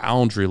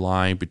boundary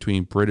line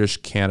between British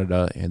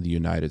Canada and the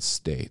United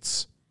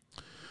States.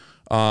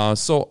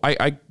 So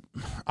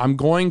I'm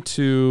going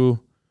to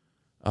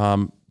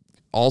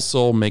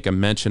also make a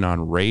mention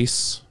on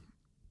race.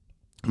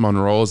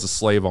 Monroe is a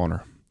slave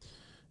owner,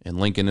 and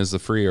Lincoln is the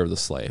freer of the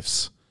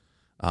slaves.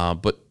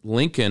 But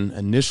Lincoln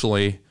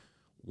initially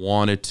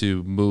wanted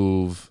to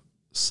move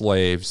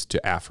slaves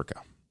to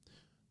Africa.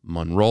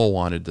 Monroe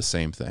wanted the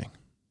same thing.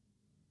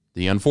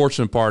 The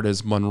unfortunate part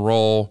is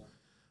Monroe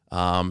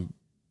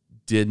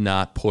did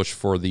not push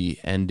for the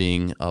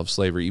ending of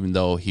slavery, even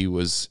though he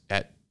was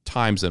at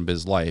times in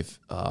his life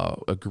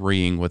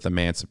agreeing with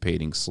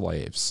emancipating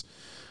slaves.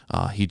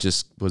 He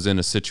just was in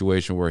a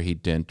situation where he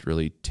didn't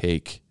really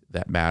take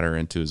that matter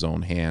into his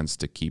own hands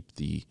to keep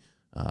the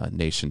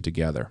nation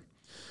together.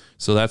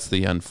 So that's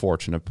the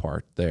unfortunate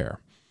part there.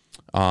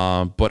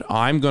 But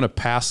I'm going to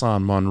pass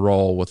on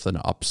Monroe with an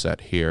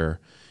upset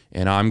here,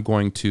 and I'm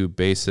going to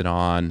base it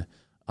on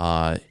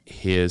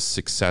his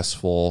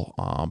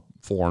successful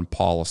foreign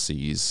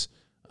policies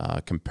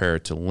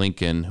compared to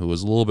Lincoln, who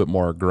was a little bit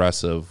more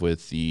aggressive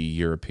with the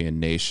European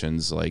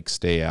nations, like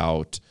stay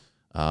out.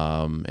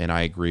 And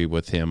I agree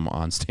with him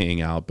on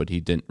staying out, but he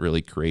didn't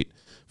really create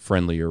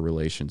friendlier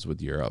relations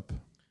with Europe.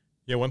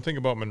 Yeah, one thing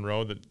about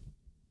Monroe that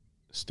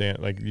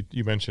like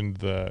you mentioned,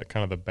 the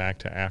kind of the back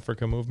to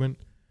Africa movement.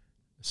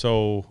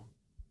 So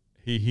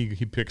he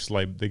picks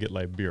they get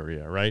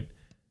Liberia, right?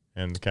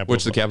 And the capital,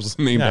 which the capital's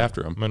named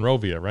after him,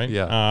 Monrovia, right?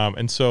 Yeah.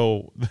 And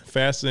so the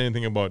fascinating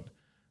thing about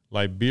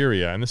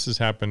Liberia, and this has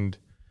happened,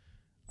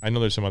 I know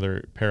there's some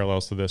other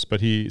parallels to this,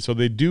 but so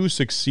they do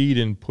succeed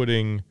in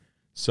putting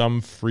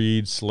some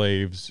freed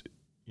slaves,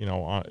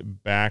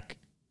 back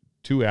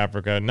to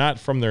Africa, not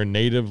from their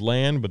native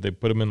land, but they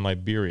put them in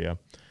Liberia.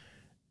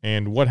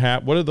 And what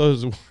do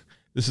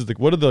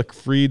the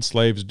freed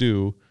slaves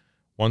do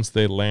once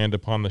they land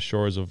upon the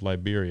shores of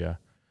Liberia?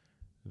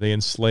 They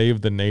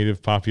enslave the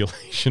native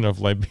population of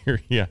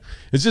Liberia.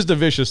 It's just a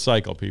vicious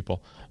cycle,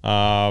 people.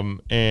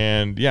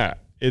 And yeah,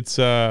 it's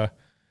an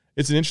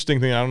interesting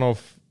thing. I don't know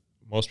if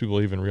most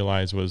people even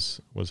realize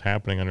was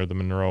happening under the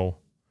Monroe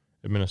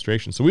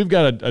administration. So we've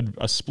got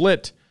a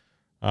split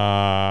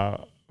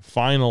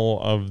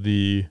final of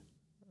the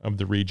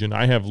region.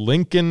 I have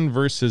Lincoln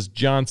versus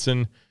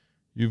Johnson.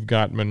 You've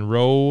got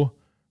Monroe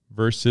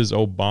versus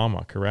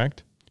Obama,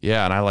 correct?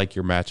 Yeah, and I like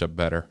your matchup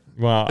better.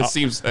 Well, it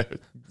seems a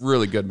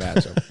really good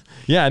matchup.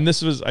 Yeah, and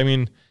this was,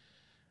 another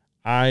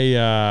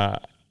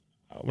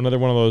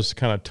one of those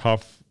kind of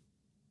tough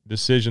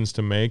decisions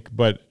to make,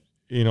 but,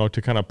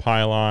 to kind of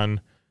pile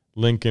on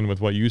Lincoln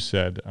with what you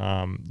said,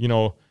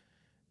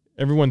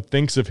 everyone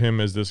thinks of him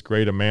as this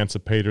great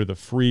emancipator, the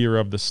freer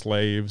of the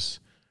slaves.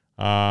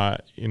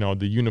 the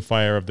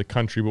unifier of the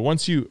country.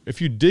 But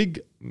if you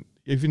dig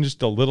even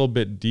just a little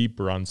bit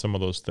deeper on some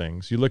of those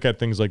things, you look at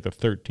things like the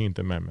 13th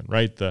Amendment,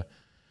 right? The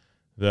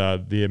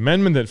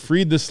amendment that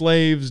freed the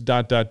slaves, ...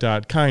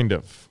 kind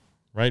of,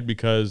 right?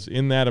 Because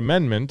in that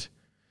amendment,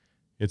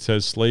 it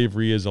says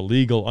slavery is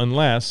illegal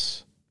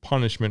unless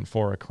punishment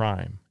for a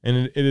crime. And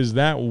it is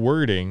that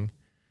wording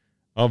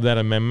of that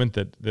amendment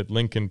that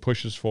Lincoln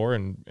pushes for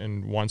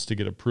and wants to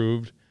get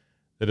approved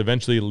that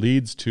eventually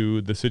leads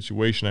to the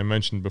situation I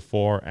mentioned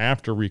before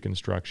after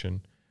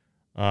Reconstruction,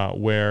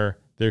 where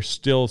there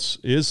still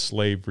is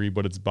slavery,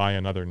 but it's by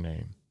another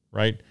name,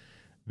 right?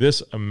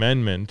 This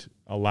amendment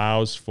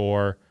allows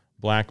for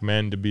black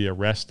men to be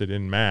arrested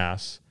en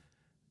masse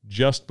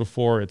just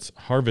before it's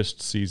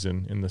harvest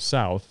season in the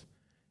South,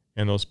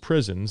 and those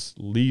prisons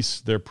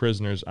lease their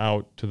prisoners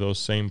out to those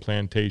same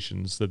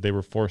plantations that they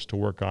were forced to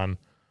work on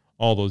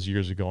all those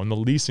years ago. And the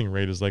leasing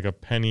rate is like a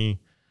penny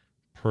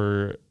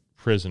per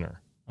prisoner.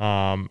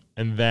 And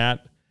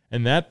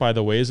that, by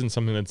the way, isn't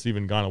something that's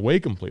even gone away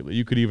completely.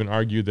 You could even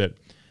argue that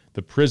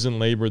the prison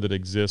labor that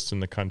exists in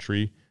the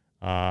country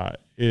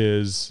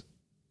is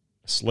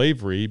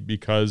slavery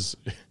because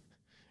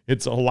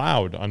it's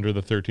allowed under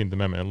the 13th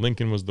Amendment. And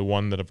Lincoln was the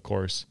one that, of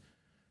course,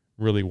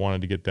 really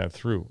wanted to get that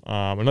through.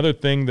 Another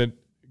thing that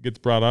gets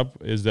brought up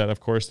is that,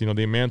 of course, the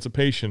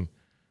Emancipation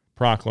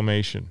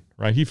Proclamation,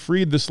 right? He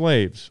freed the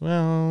slaves.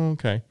 Well,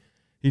 okay.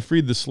 He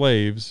freed the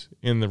slaves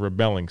in the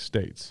rebelling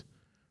states,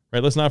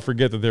 right? Let's not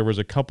forget that there was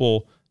a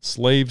couple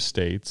slave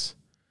states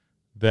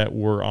that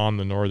were on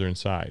the northern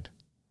side,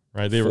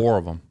 right? Four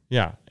of them.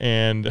 Yeah.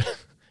 And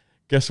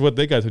guess what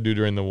they got to do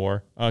during the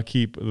war?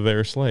 Keep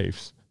their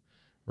slaves,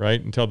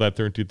 right? Until that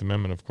 13th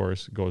Amendment, of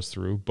course, goes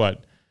through.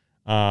 But,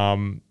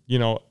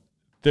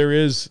 there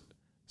is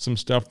some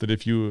stuff that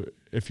if you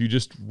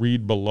just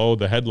read below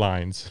the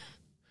headlines,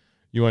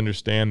 you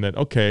understand that,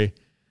 okay,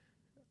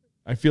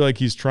 I feel like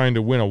he's trying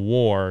to win a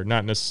war,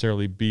 not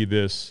necessarily be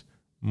this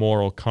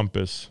moral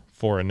compass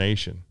for a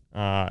nation.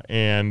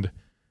 And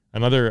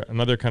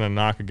another kind of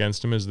knock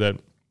against him is that,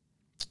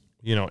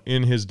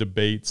 in his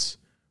debates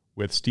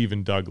with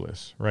Stephen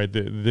Douglas, right,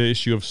 the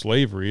issue of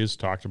slavery is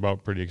talked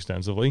about pretty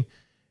extensively.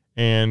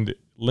 And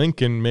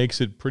Lincoln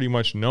makes it pretty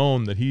much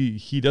known that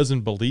he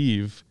doesn't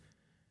believe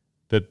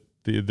that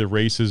the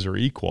races are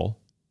equal,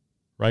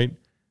 right?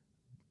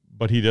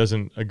 But he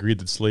doesn't agree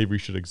that slavery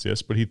should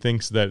exist. But he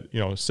thinks that,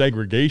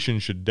 segregation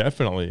should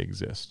definitely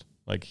exist.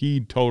 Like,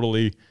 he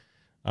totally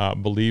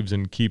believes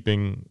in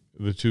keeping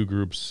the two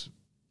groups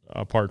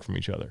apart from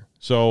each other.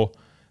 So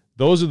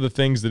those are the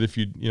things that if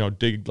you,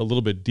 dig a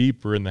little bit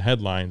deeper in the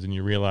headlines and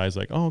you realize,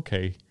 like, oh,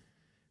 okay,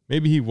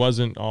 maybe he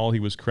wasn't all he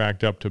was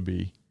cracked up to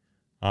be.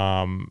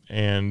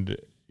 And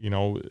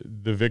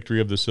the victory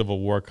of the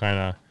Civil War kind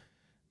of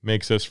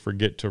makes us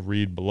forget to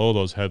read below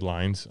those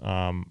headlines.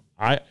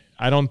 I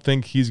don't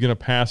think he's going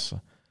to pass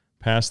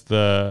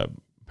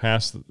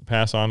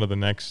on to the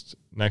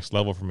next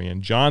level for me.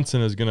 And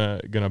Johnson is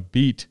gonna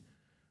beat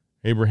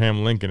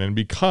Abraham Lincoln, and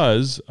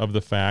because of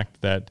the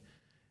fact that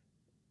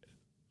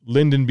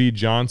Lyndon B.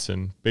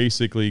 Johnson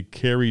basically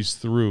carries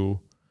through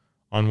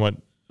on what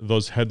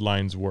those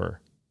headlines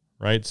were,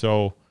 right?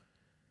 So,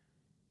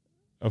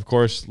 of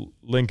course,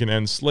 Lincoln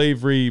ends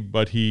slavery,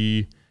 but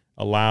he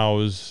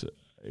allows,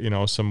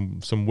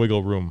 some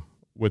wiggle room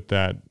with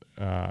that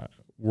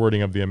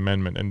wording of the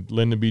amendment. And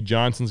Lyndon B.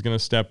 Johnson's going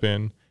to step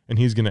in, and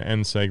he's going to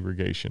end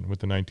segregation with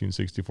the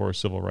 1964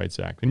 Civil Rights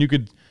Act. And you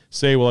could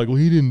say, well,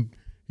 he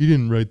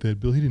didn't write that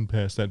bill, he didn't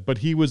pass that, but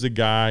he was a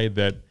guy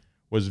that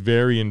was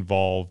very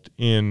involved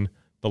in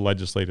the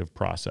legislative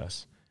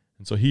process.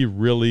 And so he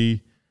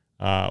really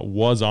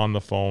was on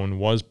the phone,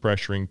 was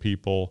pressuring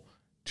people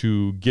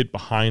to get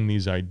behind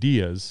these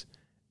ideas,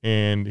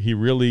 and he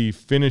really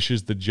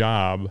finishes the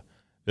job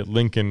that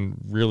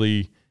Lincoln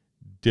really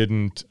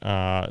didn't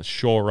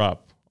shore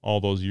up all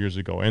those years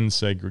ago. Ends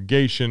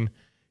segregation.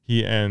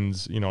 He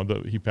ends,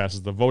 he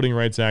passes the Voting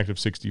Rights Act of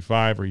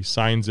 65, or he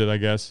signs it, I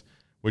guess,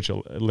 which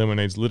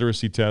eliminates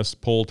literacy tests,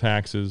 poll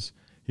taxes.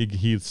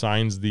 He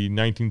signs the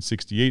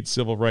 1968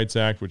 Civil Rights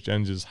Act, which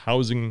ends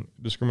housing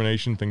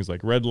discrimination, things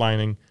like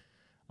redlining.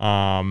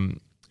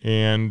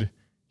 And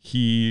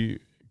he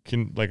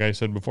like I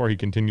said before, he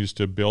continues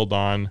to build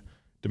on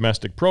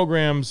domestic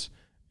programs,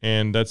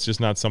 and that's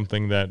just not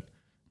something that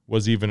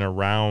was even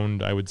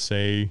around, I would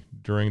say,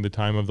 during the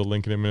time of the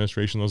Lincoln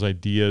administration. Those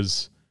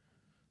ideas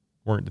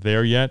weren't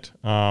there yet.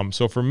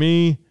 So for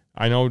me,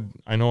 I know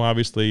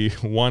obviously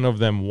one of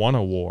them won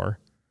a war,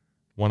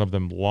 one of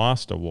them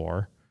lost a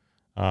war.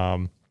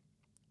 I'm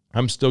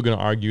still going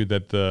to argue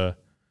that the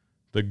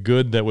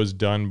good that was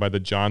done by the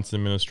Johnson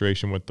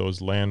administration with those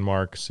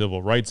landmark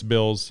civil rights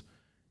bills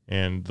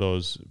and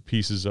those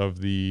pieces of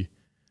the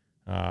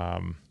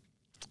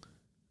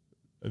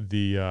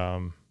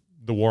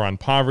war on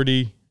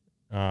poverty,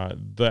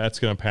 that's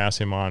going to pass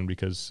him on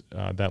because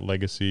that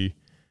legacy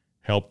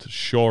helped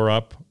shore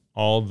up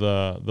all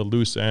the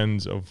loose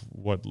ends of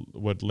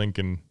what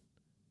Lincoln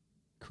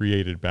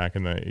created back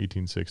in the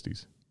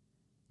 1860s.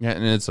 Yeah,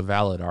 and it's a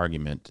valid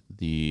argument.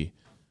 The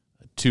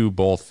two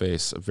both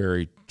face a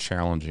very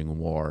challenging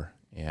war,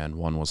 and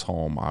one was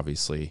home,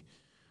 obviously.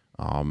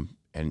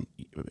 And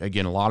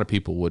again, a lot of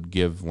people would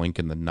give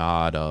Lincoln the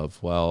nod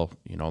of, well,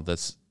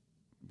 that's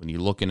when you're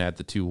looking at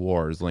the two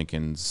wars,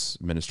 Lincoln's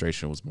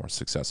administration was more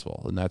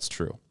successful, and that's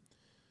true.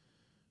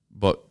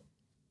 But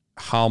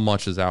how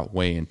much does that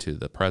weigh into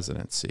the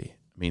presidency?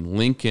 I mean,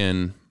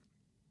 Lincoln,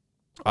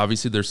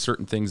 obviously there's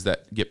certain things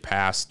that get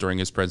passed during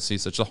his presidency,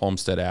 such as the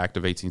Homestead Act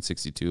of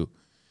 1862,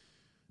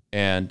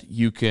 and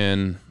you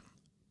can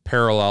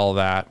parallel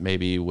that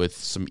maybe with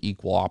some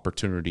equal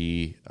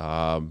opportunity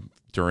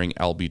during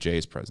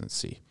LBJ's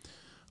presidency.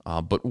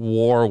 But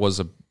war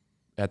was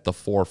at the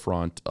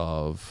forefront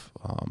of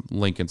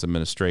Lincoln's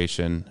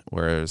administration,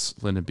 whereas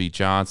Lyndon B.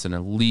 Johnson,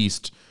 at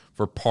least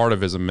for part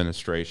of his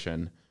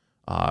administration,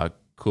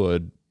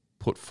 could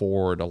put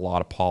forward a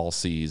lot of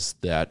policies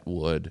that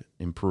would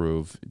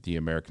improve the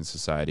American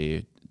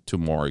society to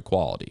more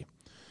equality.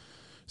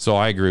 So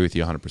I agree with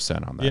you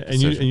 100% on that. Yeah,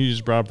 and you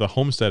just brought up the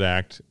Homestead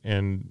Act,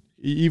 and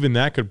even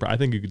that I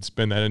think you could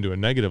spin that into a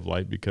negative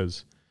light,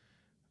 because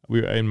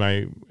in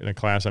a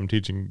class I'm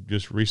teaching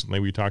just recently,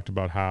 we talked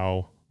about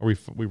how, or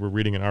we were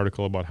reading an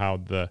article about how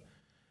the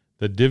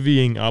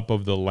divvying up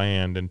of the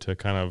land into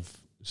kind of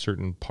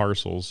certain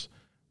parcels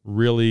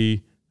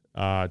really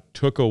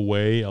took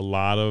away a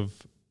lot of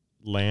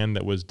land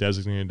that was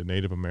designated to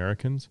Native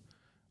Americans.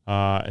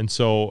 And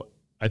so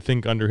I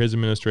think under his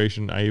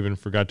administration, I even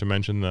forgot to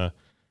mention the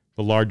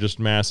largest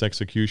mass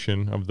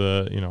execution of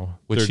the,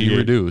 which he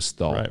reduced,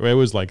 though. Right, it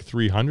was like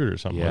 300 or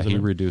something. Yeah, wasn't he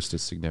it? reduced it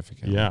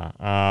significantly. Yeah.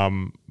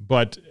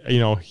 But,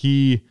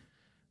 he,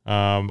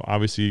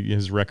 obviously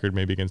his record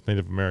maybe against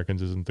Native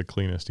Americans isn't the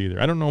cleanest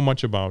either. I don't know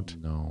much about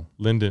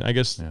Lyndon. I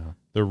guess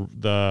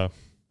the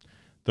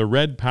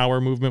Red Power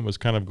movement was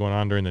kind of going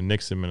on during the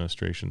Nixon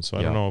administration. So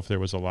I don't know if there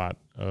was I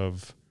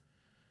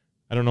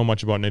don't know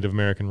much about Native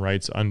American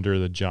rights under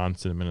the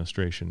Johnson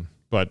administration.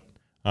 But,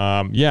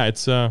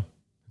 it's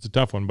a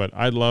tough one. But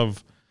I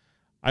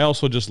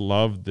also just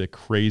love the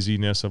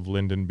craziness of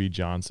Lyndon B.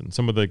 Johnson.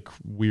 Some of the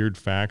weird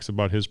facts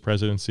about his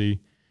presidency.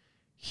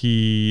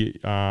 He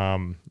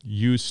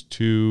used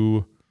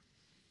to,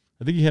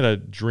 I think he had a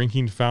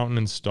drinking fountain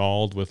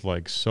installed with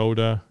like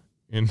soda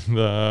in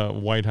the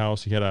White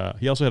House. He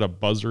also had a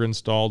buzzer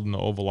installed in the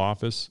Oval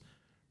Office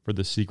for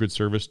the Secret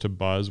Service to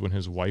buzz when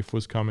his wife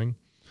was coming.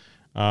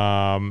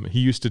 He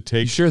used to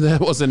take. You sure that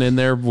wasn't in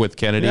there with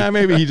Kennedy? Yeah,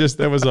 maybe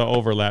that was an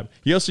overlap.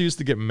 He also used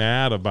to get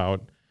mad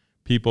about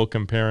people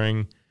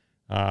comparing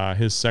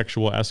his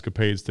sexual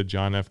escapades to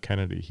John F.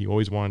 Kennedy. He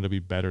always wanted to be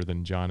better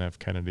than John F.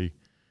 Kennedy,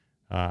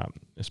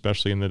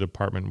 especially in the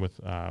department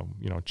with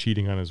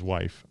cheating on his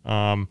wife.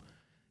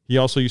 He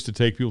also used to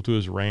take people to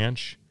his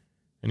ranch,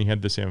 and he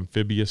had this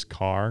amphibious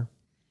car,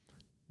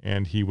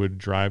 and he would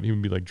drive. He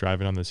would be like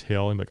driving on this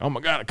hill and be like, "Oh my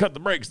God, I cut the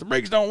brakes! The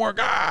brakes don't work!"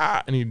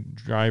 And he'd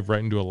drive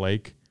right into a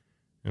lake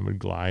and would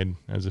glide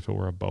as if it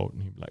were a boat.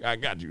 And he'd be like, "I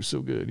got you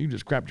so good. You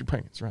just crapped your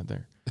pants right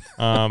there."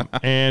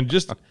 And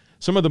just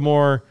some of the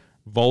more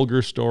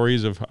vulgar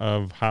stories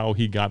of how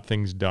he got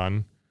things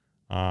done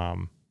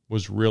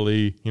was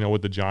really,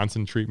 with the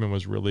Johnson treatment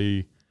was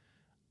really,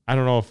 I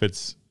don't know if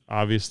it's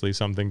obviously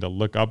something to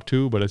look up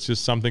to, but it's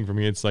just something for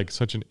me. It's like he's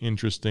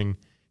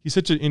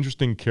such an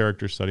interesting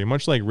character study.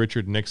 Much like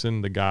Richard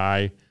Nixon, the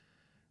guy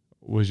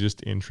was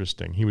just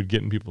interesting. He would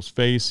get in people's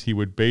face. He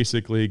would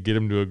basically get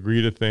them to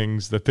agree to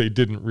things that they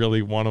didn't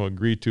really want to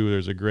agree to.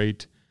 There's a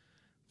great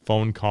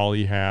phone call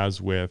he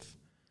has with,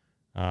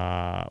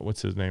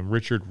 what's his name?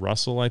 Richard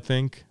Russell, I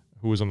think,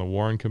 who was on the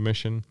Warren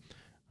Commission,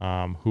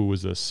 who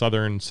was a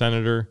Southern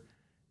senator,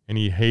 and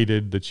he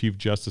hated the Chief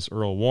Justice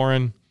Earl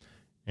Warren.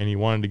 And he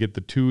wanted to get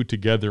the two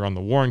together on the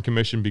Warren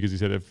Commission because he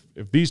said,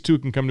 if these two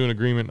can come to an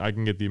agreement, I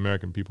can get the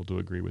American people to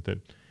agree with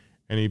it.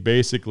 And he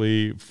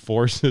basically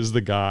forces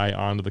the guy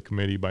onto the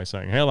committee by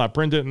saying, "Hell, I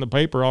printed it in the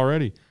paper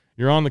already.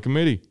 You're on the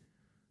committee.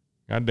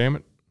 God damn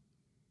it.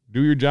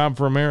 Do your job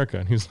for America."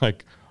 And he's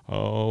like,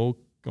 "Oh,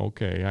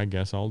 okay, I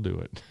guess I'll do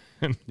it."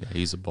 Yeah,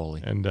 he's a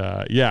bully. And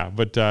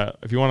but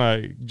if you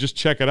want to just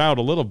check it out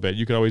a little bit,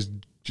 you could always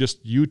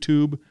just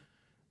YouTube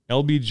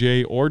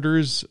LBJ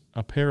orders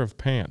a pair of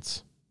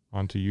pants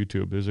onto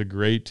YouTube. There's a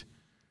great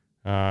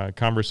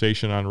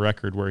conversation on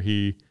record where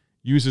he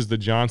uses the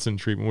Johnson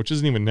treatment, which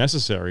isn't even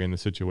necessary in the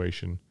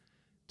situation,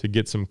 to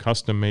get some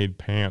custom-made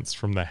pants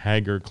from the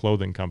Hager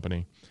Clothing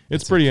Company.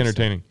 It's pretty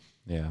entertaining.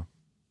 Yeah.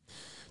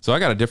 So I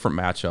got a different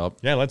matchup.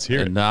 Yeah, let's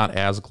hear it. Not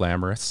as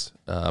glamorous,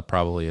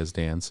 probably as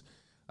Dan's.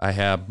 I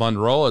have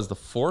Monroe as the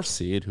 4th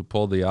seed who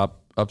pulled the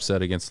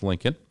upset against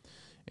Lincoln,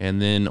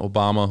 and then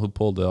Obama who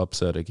pulled the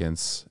upset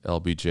against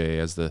LBJ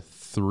as the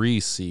 3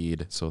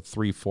 seed, so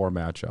 3-4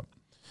 matchup.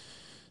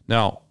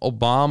 Now,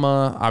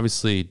 Obama,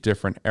 obviously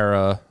different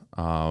era,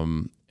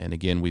 and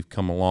again, we've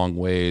come a long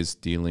ways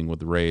dealing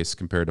with race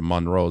compared to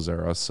Monroe's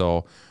era,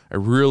 so I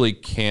really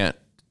can't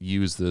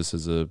use this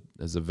as a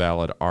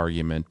valid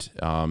argument.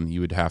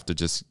 You would have to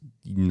just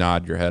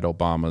nod your head.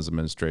 Obama's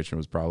administration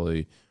was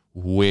probably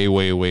way,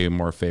 way, way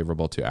more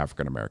favorable to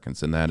African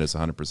Americans, and that is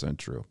 100%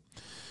 true.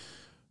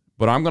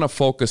 But I'm going to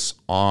focus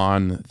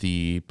on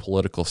the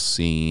political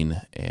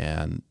scene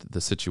and the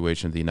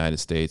situation of the United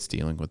States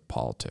dealing with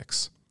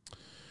politics.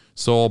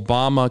 So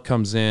Obama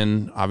comes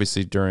in,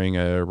 obviously, during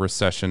a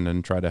recession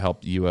and try to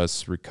help the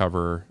U.S.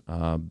 recover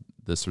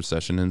this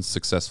recession, and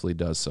successfully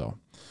does so.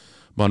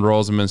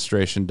 Monroe's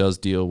administration does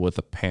deal with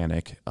a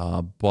panic,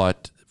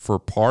 but for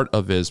part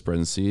of his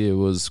presidency, it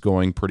was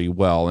going pretty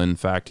well. In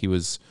fact, he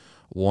was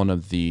one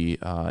of the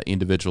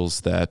individuals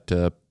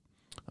that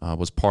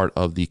was part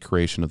of the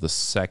creation of the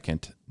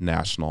Second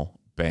National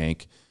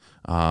Bank,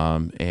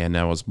 and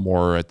that was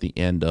more at the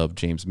end of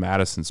James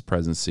Madison's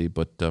presidency,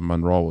 but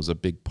Monroe was a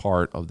big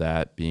part of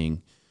that,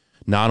 being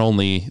not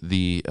only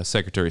the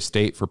Secretary of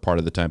State for part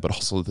of the time, but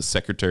also the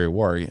Secretary of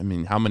War. I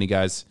mean, how many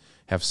guys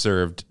have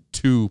served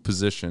two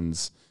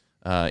positions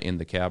in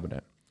the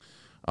cabinet?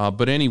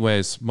 But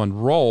anyways,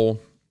 Monroe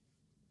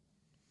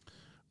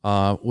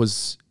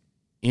was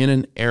in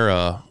an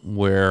era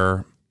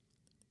where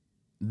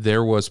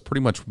there was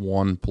pretty much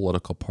one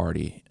political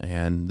party,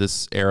 and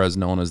this era is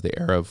known as the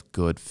era of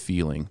good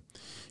feeling.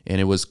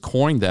 And it was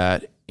coined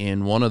that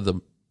in one of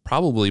the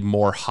probably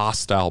more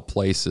hostile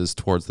places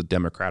towards the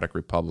Democratic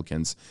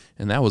Republicans,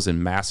 and that was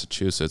in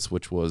Massachusetts,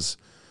 which was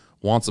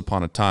once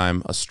upon a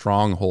time a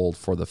stronghold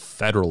for the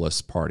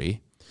Federalist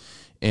Party.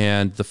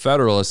 And the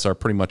Federalists are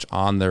pretty much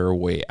on their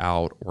way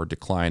out or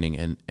declining.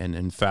 And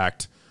in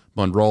fact,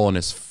 Monroe in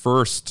his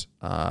first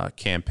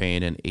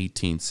campaign in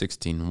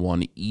 1816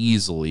 won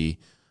easily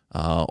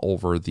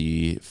over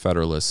the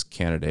Federalist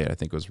candidate. I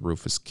think it was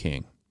Rufus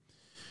King.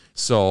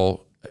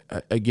 So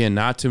again,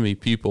 not too many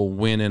people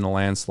win in a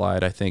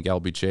landslide. I think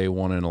LBJ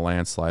won in a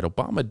landslide.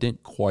 Obama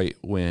didn't quite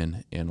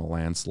win in a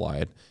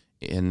landslide,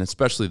 and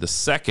especially the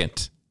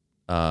second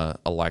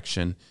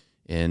election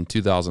in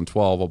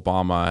 2012,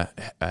 Obama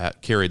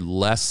carried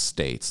less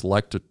states,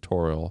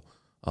 electoral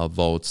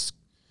votes,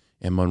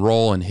 and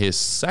Monroe in his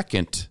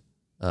second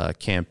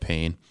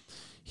campaign,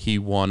 he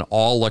won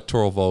all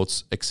electoral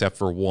votes except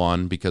for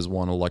one, because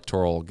one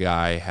electoral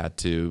guy had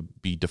to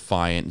be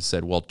defiant and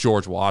said, well,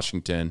 George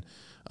Washington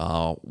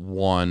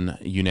won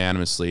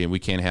unanimously, and we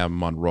can't have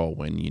Monroe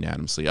win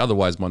unanimously.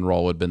 Otherwise,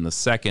 Monroe would have been the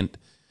second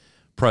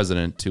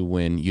president to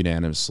win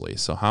unanimously.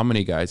 So how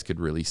many guys could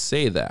really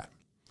say that?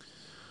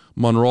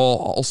 Monroe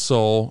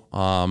also,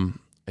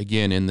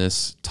 again, in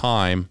this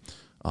time,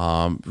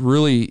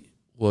 really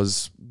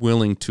was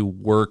willing to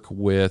work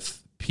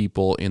with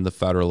people in the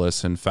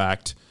Federalists. In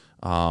fact,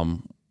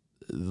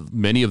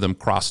 many of them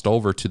crossed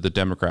over to the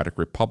Democratic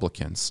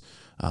Republicans.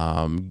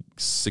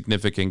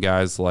 Significant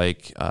guys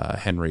like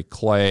Henry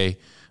Clay,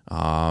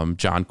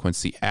 John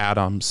Quincy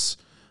Adams,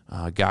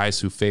 guys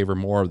who favor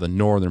more of the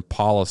northern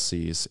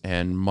policies,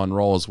 and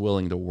Monroe is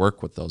willing to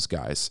work with those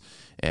guys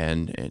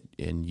and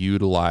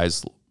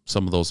utilize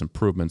some of those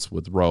improvements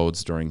with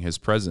roads during his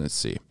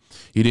presidency.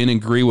 He didn't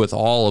agree with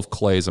all of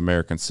Clay's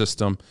American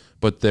system,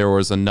 but there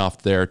was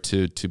enough there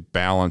to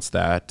balance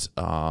that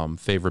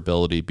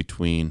favorability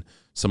between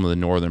some of the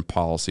northern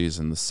policies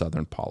and the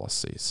southern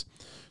policies.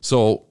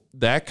 So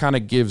that kind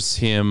of gives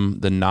him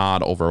the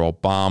nod over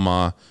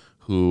Obama,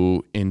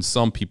 who in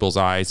some people's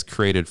eyes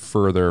created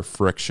further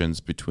frictions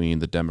between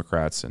the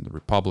Democrats and the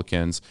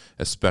Republicans,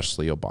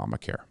 especially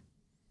Obamacare.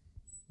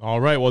 All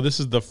right. Well, this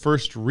is the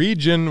first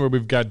region where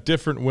we've got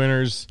different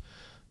winners.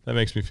 That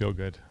makes me feel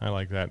good. I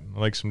like that. I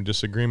like some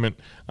disagreement.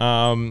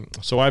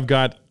 So I've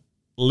got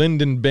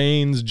Lyndon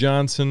Baines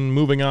Johnson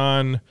moving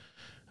on,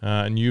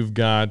 and you've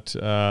got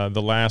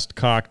the last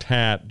cocked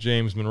hat,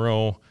 James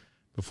Monroe,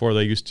 before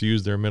they used to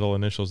use their middle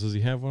initials. Does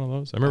he have one of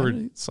those? I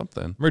remember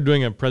something. I remember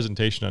doing a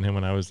presentation on him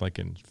when I was like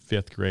in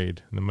 5th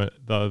grade.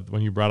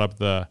 When you brought up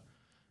the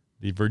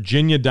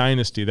Virginia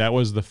dynasty, that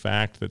was the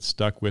fact that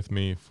stuck with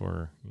me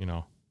for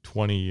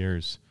 20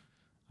 years.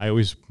 I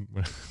always,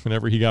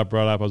 whenever he got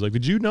brought up, I was like,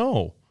 did you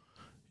know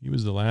he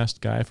was the last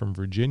guy from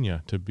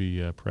Virginia to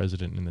be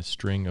president in the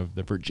string of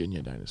the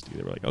Virginia dynasty?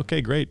 They were like, okay,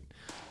 great.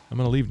 I'm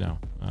going to leave now.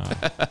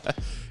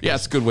 Yeah,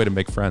 it's a good way to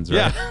make friends,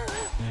 right? Yeah.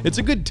 It's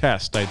a good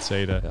test, I'd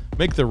say, to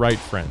make the right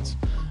friends.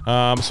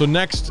 So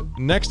next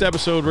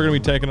episode, we're going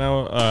to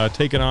be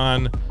taking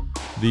on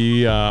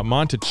the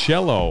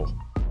Monticello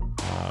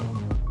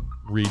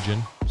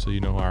region. So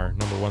you know our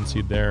number 1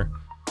 seed there.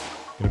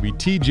 Going to be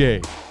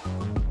TJ,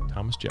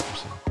 Thomas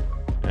Jefferson.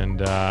 And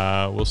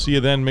we'll see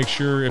you then. Make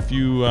sure if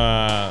you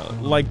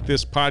like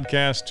this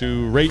podcast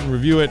to rate and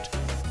review it.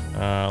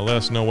 Let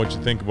us know what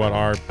you think about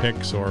our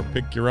picks, or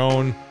pick your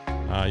own.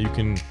 You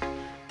can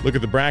look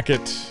at the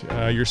bracket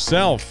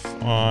yourself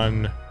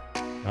on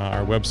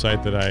our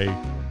website that I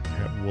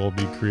will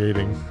be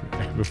creating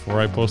before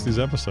I post these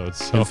episodes.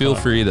 So and feel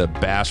free to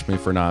bash me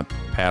for not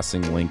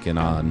passing Lincoln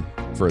on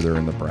further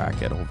in the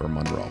bracket over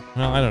Monroe.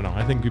 Well, I don't know.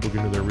 I think people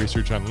can do their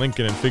research on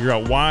Lincoln and figure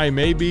out why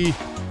maybe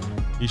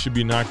he should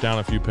be knocked down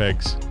a few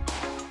pegs.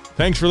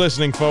 Thanks for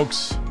listening,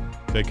 folks.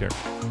 Take care.